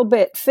and a little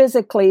bit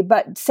physically,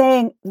 but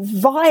saying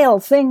vile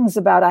things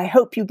about, "I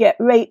hope you get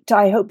raped.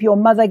 I hope your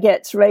mother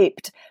gets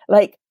raped."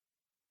 Like,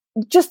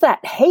 just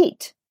that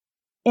hate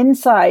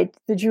inside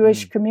the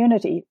Jewish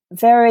community.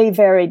 Very,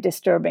 very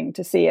disturbing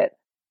to see it.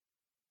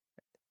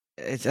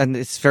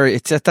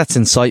 That's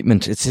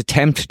incitement. It's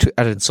attempt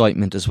at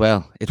incitement as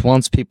well. It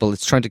wants people.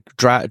 It's trying to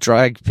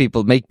drag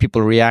people, make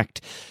people react.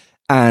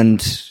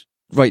 And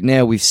right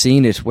now we've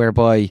seen it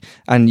whereby,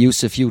 and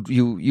Yusuf,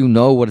 you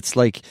know what it's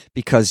like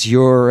because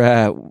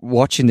you're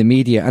watching the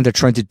media, and they're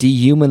trying to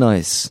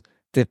dehumanize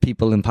the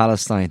people in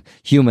Palestine,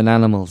 human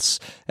animals.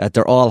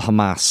 They're all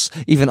Hamas.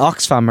 Even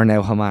Oxfam are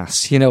now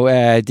Hamas.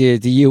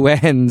 The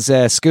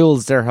UN's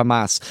schools, they're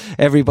Hamas.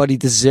 Everybody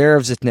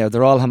deserves it now.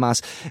 They're all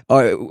Hamas.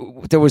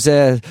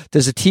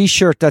 There's a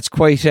T-shirt that's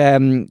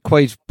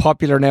quite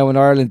popular now in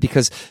Ireland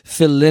because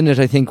Phil Lynott,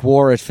 I think,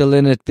 wore it. Phil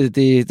Lynott,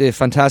 the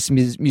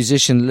fantastic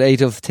musician,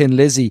 late of Thin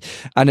Lizzy,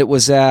 and it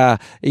was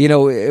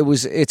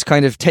it's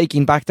kind of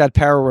taking back that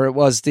power where it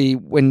was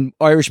when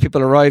Irish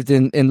people arrived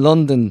in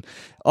London.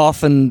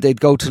 Often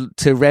they'd go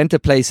to rent a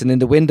place, and in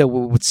the window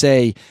would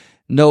say,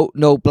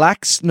 "No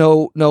blacks,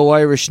 no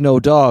Irish, no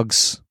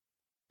dogs."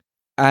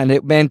 And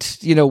it meant,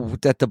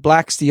 that the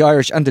blacks, the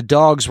Irish, and the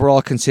dogs were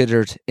all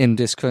considered in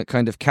this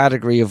kind of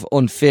category of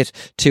unfit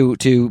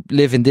to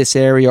live in this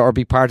area or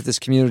be part of this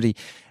community.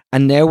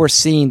 And now we're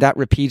seeing that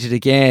repeated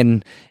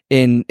again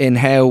in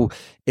how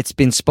it's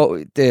been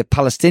the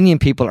Palestinian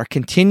people are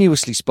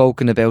continuously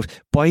spoken about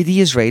by the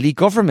Israeli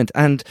government.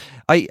 And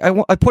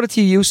I put it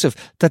to you, Yusuf,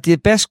 that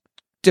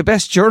the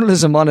best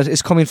journalism on it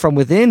is coming from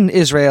within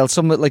Israel.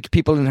 Some like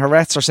people in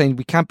Haaretz are saying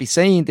we can't be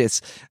saying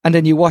this, and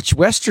then you watch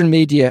Western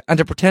media and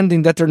they're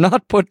pretending that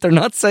they're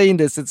not saying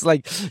this. It's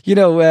like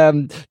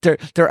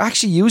they're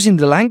actually using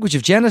the language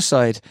of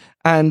genocide,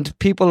 and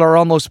people are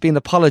almost being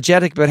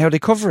apologetic about how they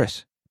cover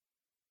it.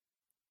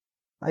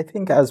 I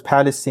think as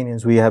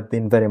Palestinians, we have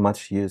been very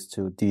much used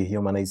to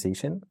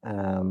dehumanization.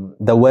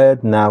 The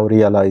world now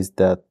realized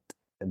that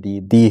the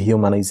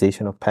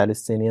dehumanization of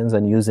Palestinians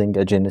and using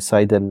a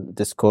genocidal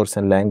discourse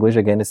and language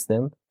against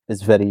them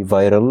is very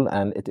viral,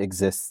 and it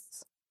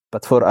exists.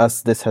 But for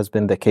us, this has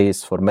been the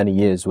case for many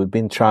years. We've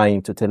been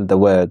trying to tell the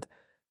world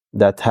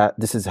that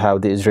this is how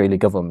the Israeli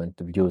government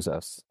views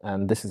us,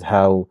 and this is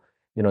how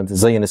the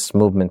Zionist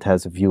movement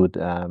has viewed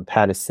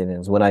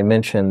Palestinians. When I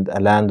mentioned a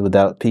land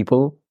without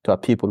people to a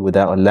people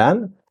without a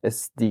land,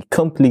 it's the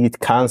complete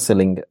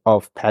canceling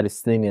of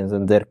Palestinians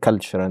and their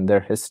culture and their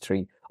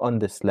history on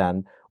this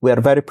land. We are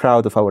very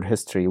proud of our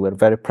history. We're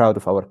very proud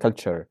of our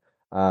culture.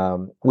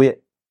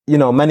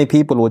 Many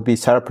people would be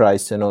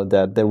surprised to know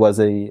that there was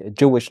a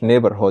Jewish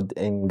neighborhood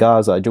in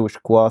Gaza, a Jewish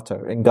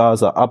quarter in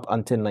Gaza up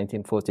until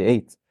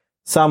 1948.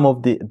 Some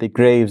of the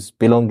graves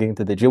belonging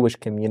to the Jewish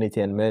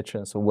community and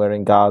merchants who were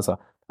in Gaza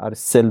are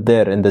still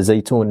there in the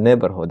Zaytun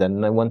neighborhood.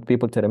 And I want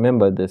people to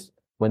remember this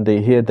when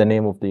they hear the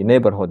name of the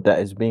neighborhood that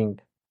is being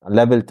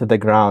leveled to the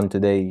ground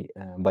today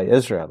by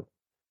Israel.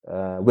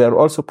 We are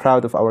also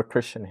proud of our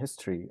Christian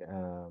history.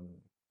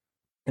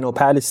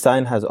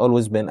 Palestine has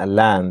always been a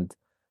land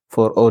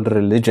for all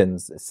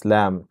religions,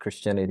 Islam,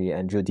 Christianity,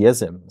 and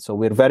Judaism. So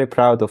we're very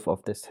proud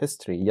of this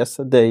history.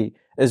 Yesterday,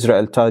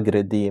 Israel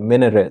targeted the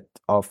minaret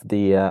of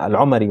the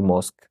Al-Umari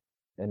Mosque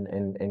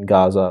in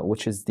Gaza,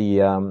 which is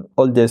the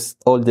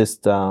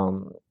oldest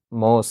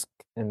mosque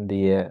in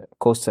the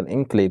coastal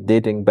enclave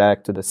dating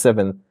back to the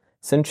 7th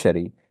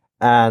century.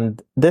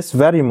 And this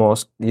very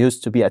mosque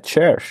used to be a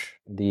church,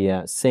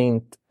 the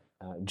Saint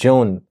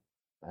John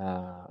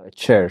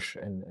church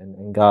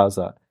in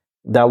Gaza,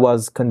 that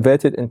was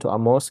converted into a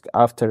mosque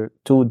after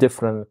two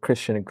different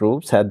Christian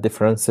groups had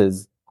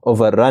differences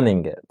over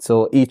running it.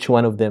 So each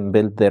one of them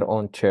built their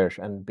own church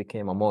and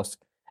became a mosque.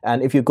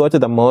 And if you go to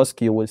the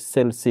mosque, you will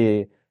still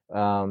see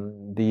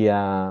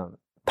the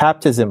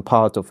baptism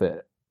part of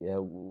it.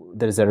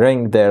 There's a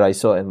ring there, I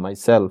saw it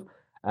myself.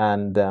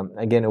 And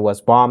again, it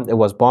was bombed. It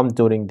was bombed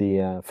during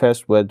the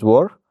First World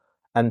War.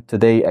 And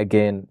today,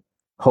 again,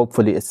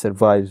 hopefully it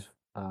survives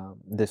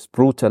this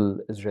brutal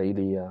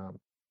Israeli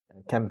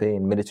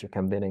military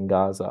campaign in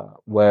Gaza,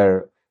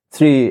 where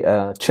 3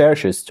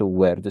 churches too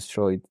were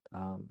destroyed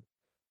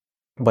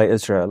by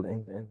Israel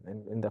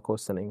in the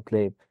coastal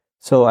enclave.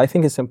 So I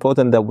think it's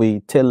important that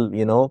we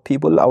tell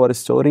people our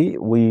story.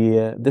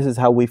 This is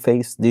how we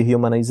face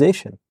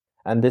dehumanization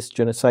and this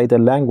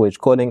genocidal language,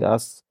 calling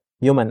us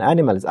human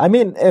animals. I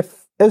mean,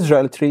 if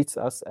Israel treats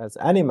us as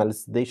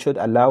animals, they should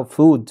allow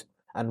food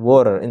and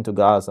water into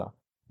Gaza.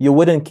 You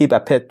wouldn't keep a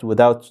pet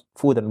without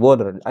food and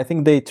water. I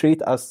think they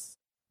treat us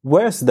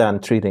worse than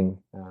treating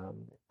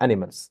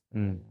animals.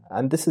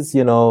 And this is,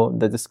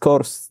 the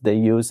discourse they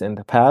used in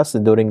the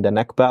past during the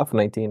Nakba of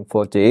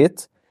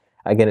 1948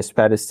 against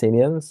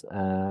Palestinians.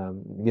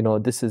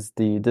 This is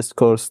the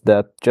discourse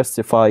that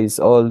justifies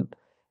all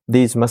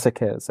these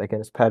massacres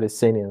against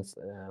Palestinians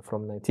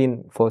from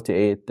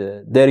 1948,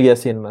 the Deir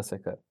Yassin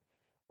massacre.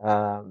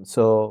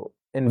 So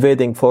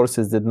invading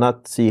forces did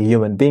not see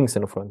human beings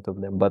in front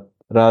of them, but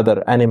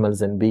rather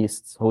animals and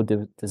beasts who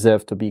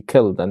deserve to be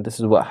killed. And this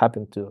is what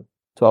happened to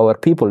our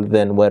people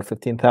then, where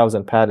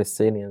 15,000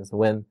 Palestinians,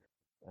 when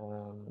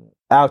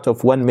out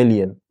of 1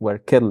 million, were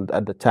killed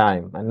at the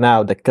time. And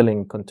now the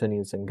killing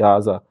continues in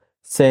Gaza.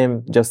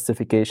 Same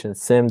justification,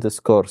 same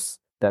discourse,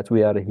 that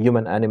we are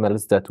human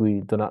animals, that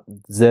we do not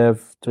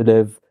deserve to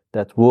live,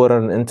 that water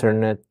and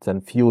internet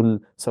and fuel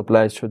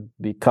supplies should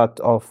be cut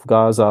off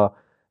Gaza,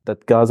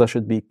 that Gaza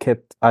should be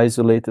kept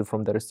isolated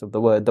from the rest of the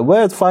world. The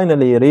world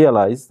finally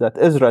realized that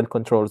Israel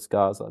controls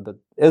Gaza, that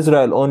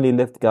Israel only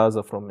left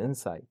Gaza from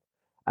inside.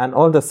 And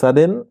all of a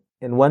sudden,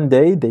 in one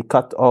day, they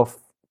cut off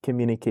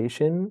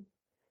communication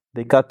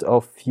They cut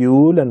off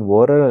fuel and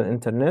water and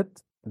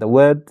internet. The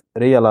world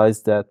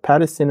realized that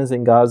Palestinians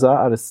in Gaza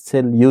are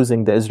still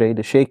using the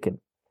Israeli shekel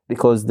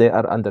because they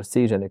are under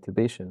siege and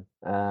occupation.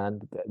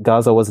 And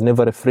Gaza was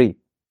never free.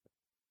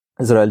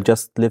 Israel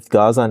just left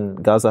Gaza,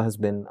 and Gaza has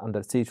been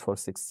under siege for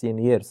 16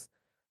 years.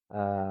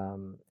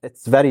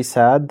 It's very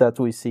sad that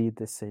we see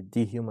this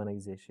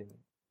dehumanization.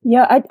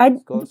 Yeah, I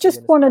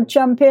just want to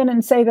jump in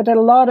and say that a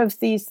lot of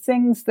these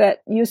things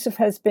that Yusuf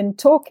has been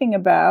talking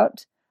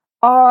about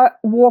are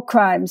war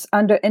crimes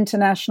under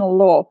international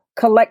law,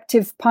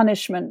 collective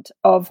punishment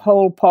of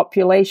whole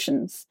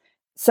populations,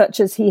 such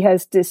as he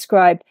has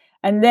described.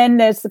 And then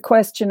there's the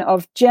question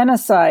of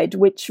genocide,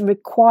 which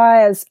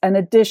requires an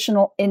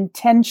additional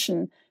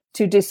intention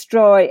to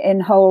destroy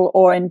in whole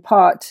or in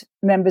part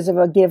members of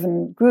a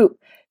given group.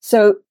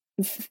 So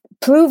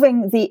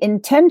proving the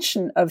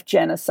intention of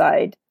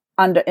genocide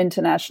under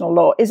international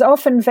law is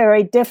often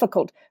very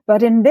difficult.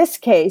 But in this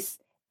case,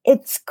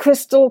 it's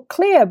crystal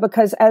clear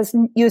because, as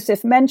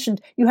Yusuf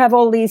mentioned, you have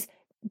all these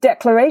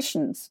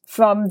declarations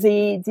from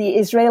the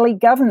Israeli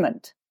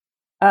government,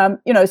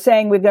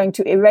 saying we're going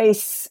to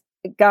erase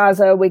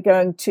Gaza, we're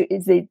going to,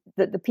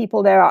 the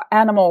people there are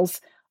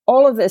animals.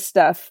 All of this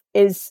stuff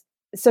is,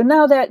 so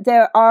now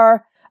there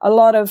are a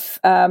lot of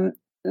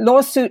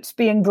lawsuits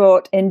being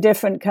brought in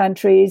different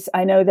countries.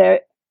 I know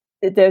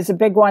there's a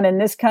big one in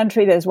this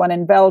country, there's one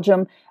in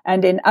Belgium,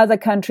 and in other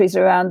countries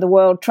around the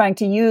world trying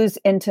to use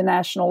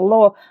international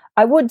law.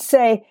 I would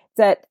say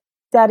that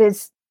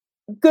is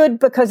good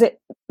because it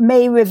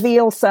may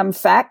reveal some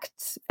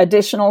facts,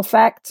 additional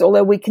facts,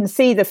 although we can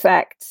see the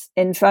facts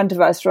in front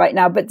of us right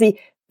now. But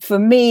for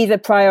me, the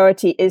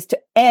priority is to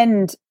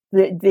end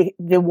the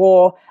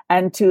war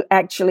and to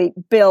actually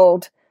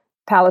build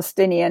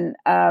Palestinian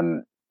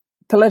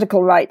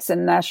political rights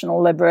and national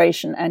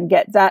liberation and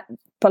get that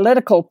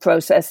political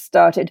process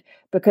started,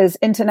 because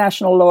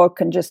international law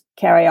can just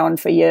carry on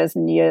for years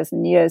and years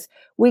and years.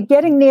 We're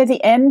getting near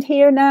the end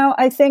here now,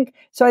 I think.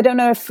 So I don't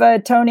know if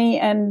Tony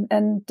and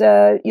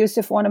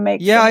Yusuf want to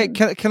make. Yeah,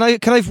 can I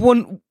have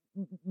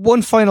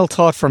one final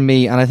thought from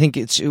me, and I think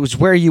it was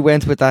where you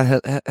went with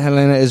that,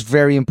 Helena, is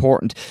very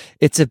important.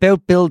 It's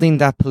about building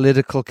that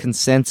political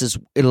consensus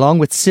along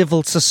with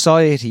civil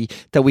society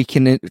that we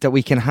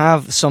can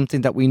have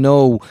something that we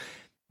know.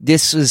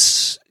 This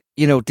is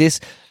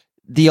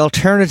the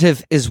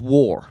alternative is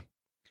war.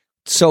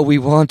 So we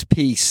want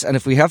peace. And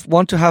if we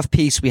want to have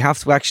peace, we have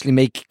to actually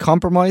make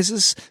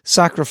compromises,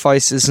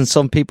 sacrifices, and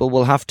some people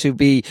will have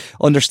to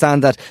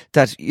understand that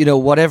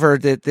whatever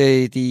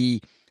the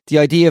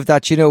idea of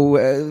that,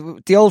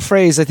 the old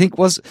phrase, I think,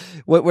 was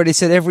where they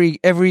said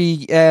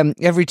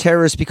every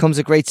terrorist becomes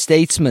a great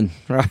statesman,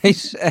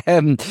 right?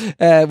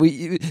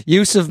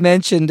 Yusuf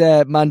mentioned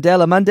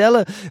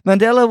Mandela.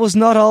 Mandela was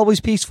not always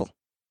peaceful,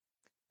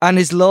 and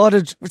is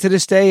lauded to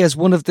this day as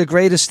one of the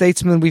greatest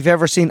statesmen we've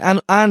ever seen,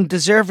 and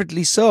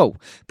deservedly so.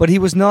 But he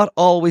was not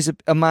always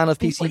a man of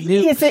peace. He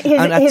knew,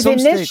 his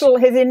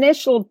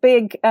initial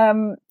big,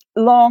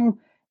 long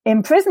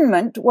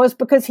imprisonment was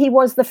because he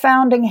was the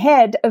founding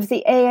head of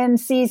the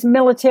ANC's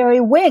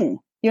military wing.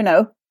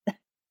 Yeah,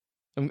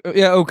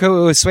 okay, it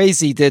was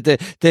Swayze,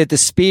 the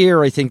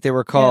spear, I think they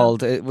were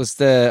called. Yeah. It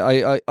was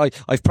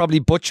I've probably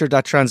butchered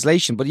that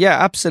translation, but yeah,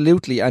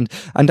 absolutely, and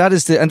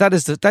these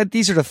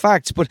are the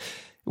facts. But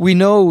we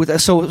know that.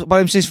 So, but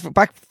I'm saying,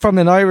 back from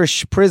an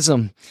Irish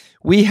prism,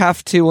 we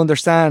have to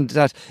understand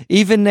that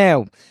even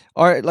now,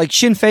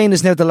 Sinn Féin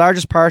is now the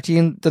largest party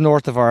in the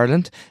north of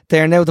Ireland.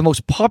 They are now the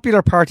most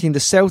popular party in the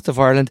south of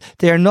Ireland.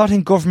 They are not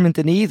in government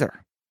in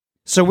either.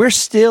 So we're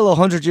still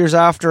 100 years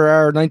after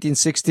our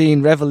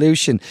 1916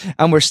 revolution,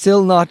 and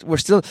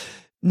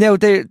now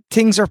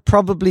things are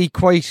probably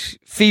quite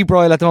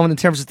febrile at the moment in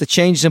terms of the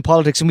changes in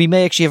politics, and we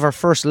may actually have our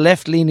first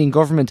left-leaning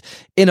government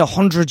in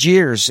 100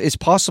 years. It's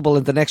possible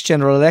in the next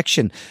general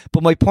election.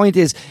 But my point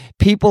is,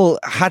 people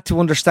had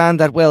to understand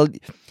that, well,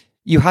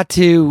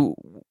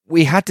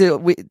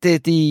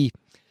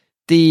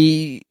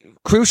 the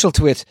crucial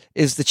to it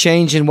is the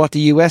change in what the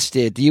US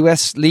did. The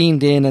US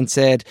leaned in and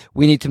said,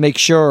 we need to make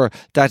sure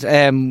that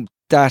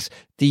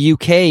the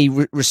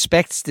UK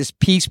respects this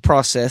peace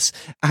process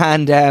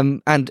and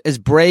is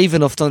brave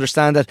enough to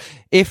understand that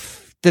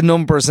if the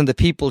numbers and the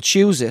people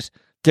choose it,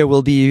 there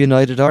will be a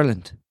united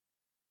Ireland.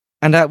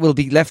 And that will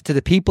be left to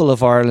the people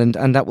of Ireland,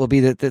 and that will be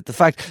the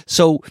fact.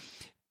 So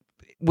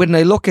when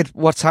I look at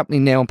what's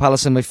happening now in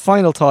Palestine, my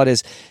final thought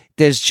is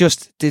there's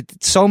just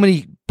so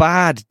many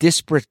bad,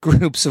 disparate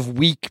groups of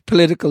weak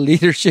political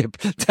leadership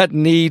that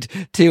need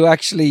to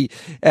actually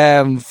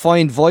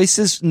find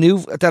voices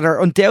that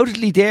are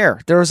undoubtedly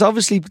there. There is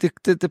obviously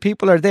the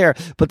people are there,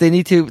 but they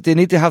need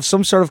to have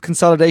some sort of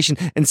consolidation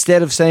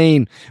instead of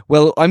saying,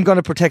 "Well, I'm going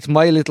to protect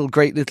my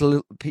great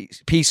little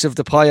piece of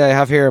the pie I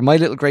have here, my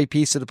little great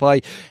piece of the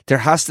pie." There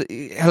has to,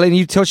 Helen,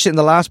 you touched it in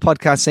the last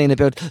podcast, saying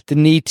about the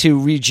need to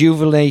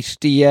rejuvenate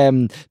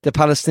the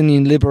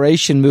Palestinian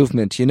liberation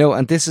movement.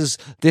 And this is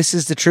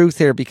the truth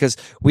here, because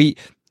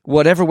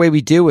whatever way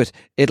we do it,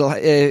 it'll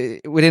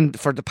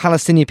for the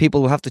Palestinian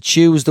people will have to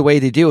choose the way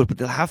they do it, but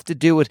they'll have to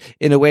do it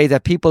in a way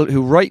that people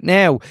who right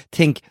now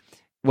think,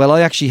 well,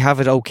 I actually have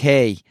it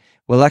okay.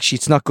 Well, actually,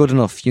 it's not good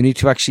enough. You need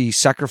to actually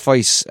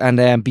sacrifice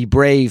and be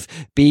brave.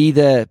 Be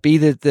the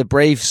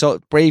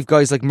brave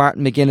guys like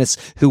Martin McGuinness,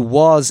 who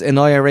was an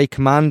IRA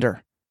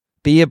commander.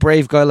 Be a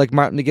brave guy like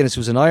Martin McGuinness,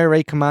 who's an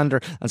IRA commander,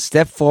 and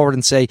step forward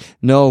and say,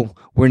 no,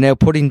 we're now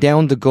putting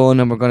down the gun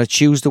and we're going to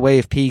choose the way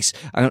of peace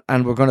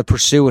and we're going to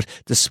pursue it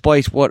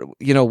despite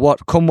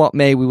come what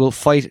may. We will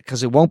fight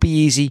because it won't be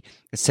easy.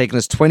 It's taken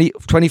us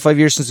 25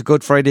 years since the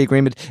Good Friday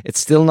Agreement. It's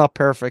still not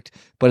perfect,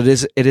 but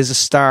it is a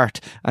start,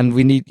 and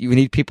we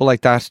need people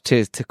like that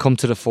to come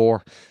to the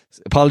fore.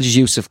 Apologies,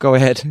 Yusuf. Go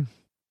ahead.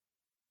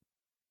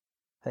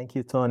 Thank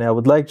you, Tony. I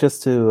would like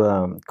just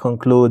to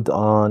conclude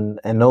on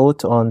a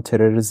note on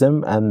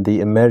terrorism and the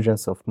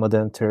emergence of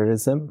modern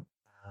terrorism.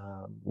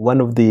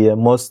 One of the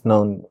most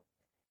known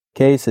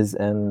cases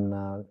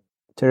in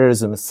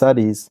terrorism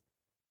studies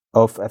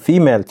of a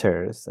female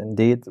terrorist,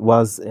 indeed,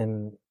 was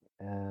in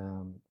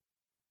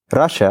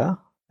Russia,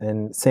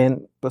 in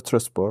St.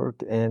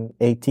 Petersburg in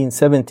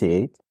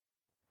 1878,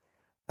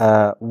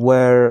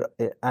 where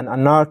an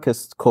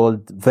anarchist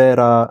called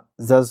Vera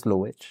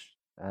Zaslowicz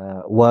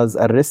was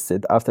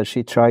arrested after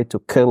she tried to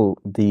kill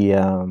the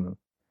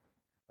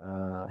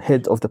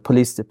head of the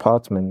police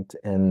department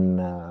in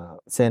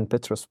St.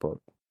 Petersburg,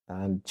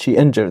 and she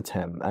injured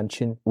him.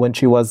 And when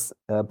she was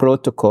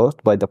brought to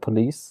court by the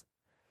police,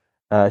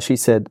 she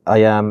said, "I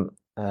am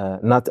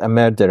not a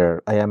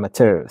murderer, I am a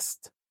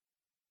terrorist."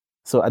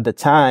 So at the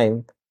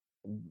time,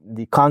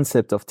 the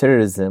concept of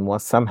terrorism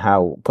was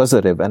somehow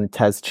positive, and it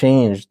has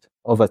changed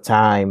over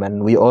time.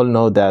 And we all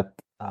know that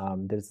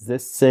there's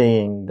this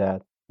saying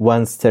that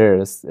one's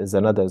terrorist is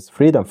another's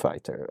freedom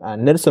fighter.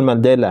 And Nelson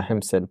Mandela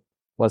himself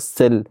was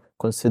still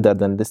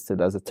considered and listed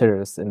as a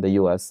terrorist in the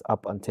US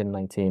up until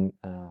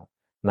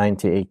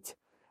 1998.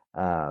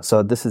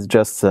 So this is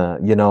just,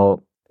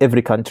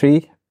 every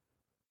country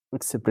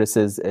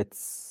expresses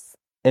its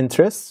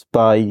interests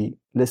by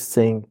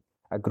listing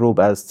a group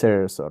as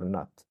terrorists or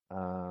not.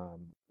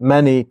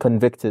 Many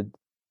convicted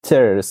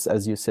terrorists,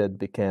 as you said,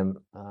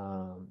 became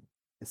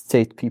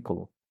state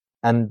people.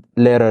 And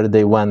later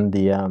they won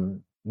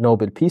the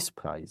Nobel Peace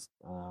Prize.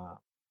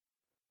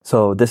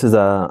 So this is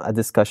a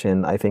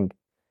discussion I think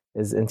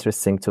is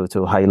interesting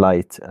to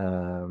highlight,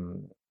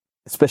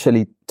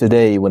 especially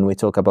today when we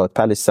talk about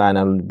Palestine.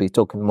 I'll be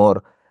talking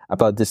more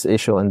about this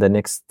issue in the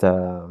next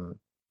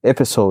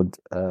episode.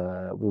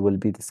 We will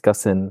be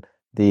discussing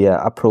the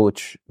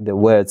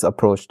world's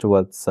approach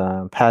towards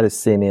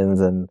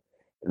Palestinians and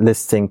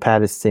listing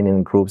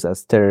Palestinian groups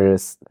as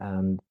terrorists.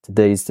 And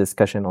today's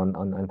discussion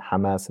on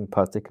Hamas in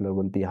particular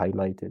will be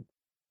highlighted.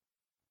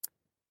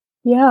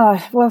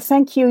 Yeah, well,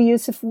 thank you,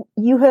 Yusuf.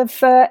 You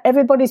have,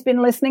 everybody's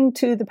been listening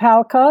to the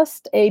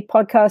Palcast, a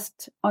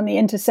podcast on the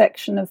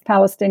intersection of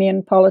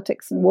Palestinian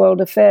politics and world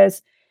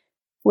affairs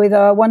with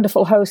our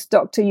wonderful host,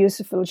 Dr.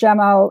 Yusuf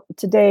Al-Jamal.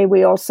 Today,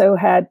 we also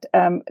had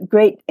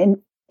great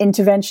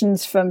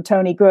interventions from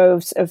Tony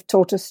Groves of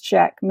Tortoise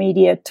Shack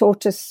Media.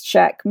 Tortoise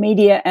Shack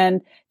Media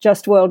and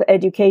Just World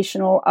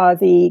Educational are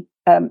the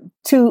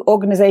two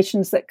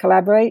organizations that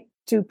collaborate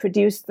to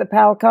produce the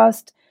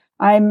Palcast.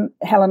 I'm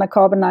Helena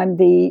Cobban. I'm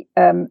the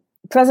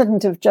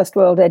president of Just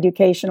World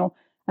Educational,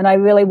 and I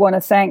really want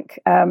to thank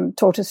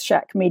Tortoise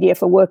Shack Media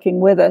for working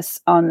with us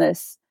on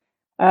this.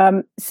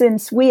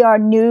 Since we are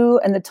new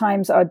and the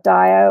times are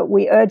dire,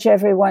 we urge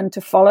everyone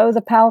to follow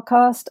the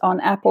Palcast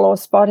on Apple or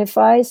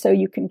Spotify so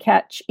you can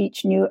catch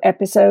each new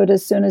episode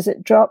as soon as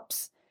it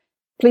drops.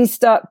 Please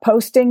start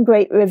posting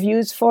great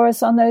reviews for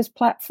us on those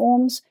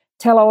platforms.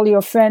 Tell all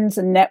your friends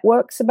and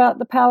networks about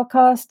the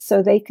Palcast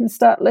so they can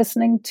start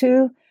listening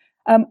too.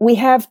 We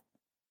have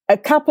a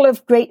couple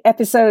of great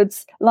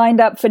episodes lined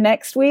up for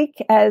next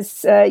week.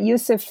 As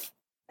Yusuf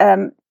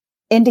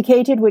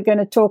indicated, we're going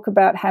to talk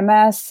about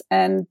Hamas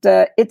and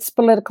its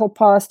political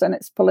past and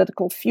its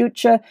political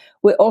future.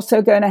 We're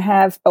also going to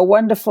have a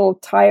wonderful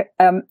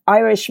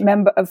Irish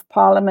member of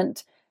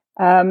parliament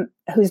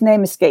whose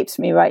name escapes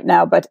me right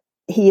now, but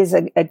he is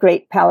a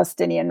great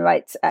Palestinian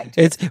rights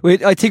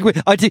activist. I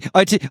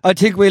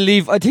think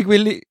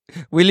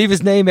we'll leave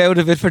his name out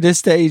of it for this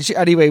stage.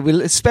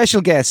 Anyway, special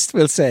guest,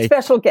 we'll say.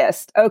 Special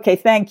guest. Okay,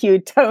 thank you,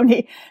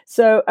 Tony.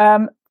 So,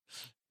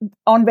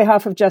 on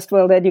behalf of Just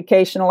World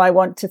Educational, I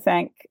want to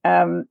thank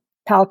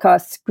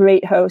Palcast's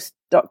great host,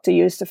 Dr.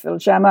 Yusuf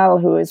Al-Jamal,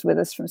 who is with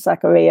us from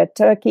Sakarya,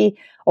 Turkey.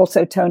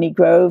 Also, Tony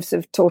Groves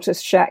of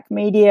Tortoise Shack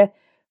Media.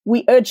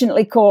 We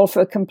urgently call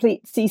for a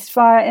complete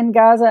ceasefire in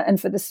Gaza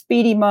and for the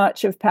speedy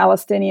march of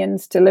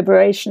Palestinians to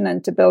liberation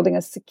and to building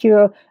a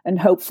secure and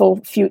hopeful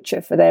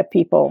future for their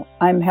people.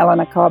 I'm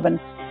Helena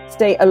Cobban.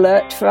 Stay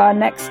alert for our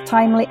next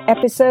timely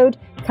episode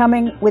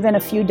coming within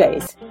a few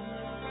days.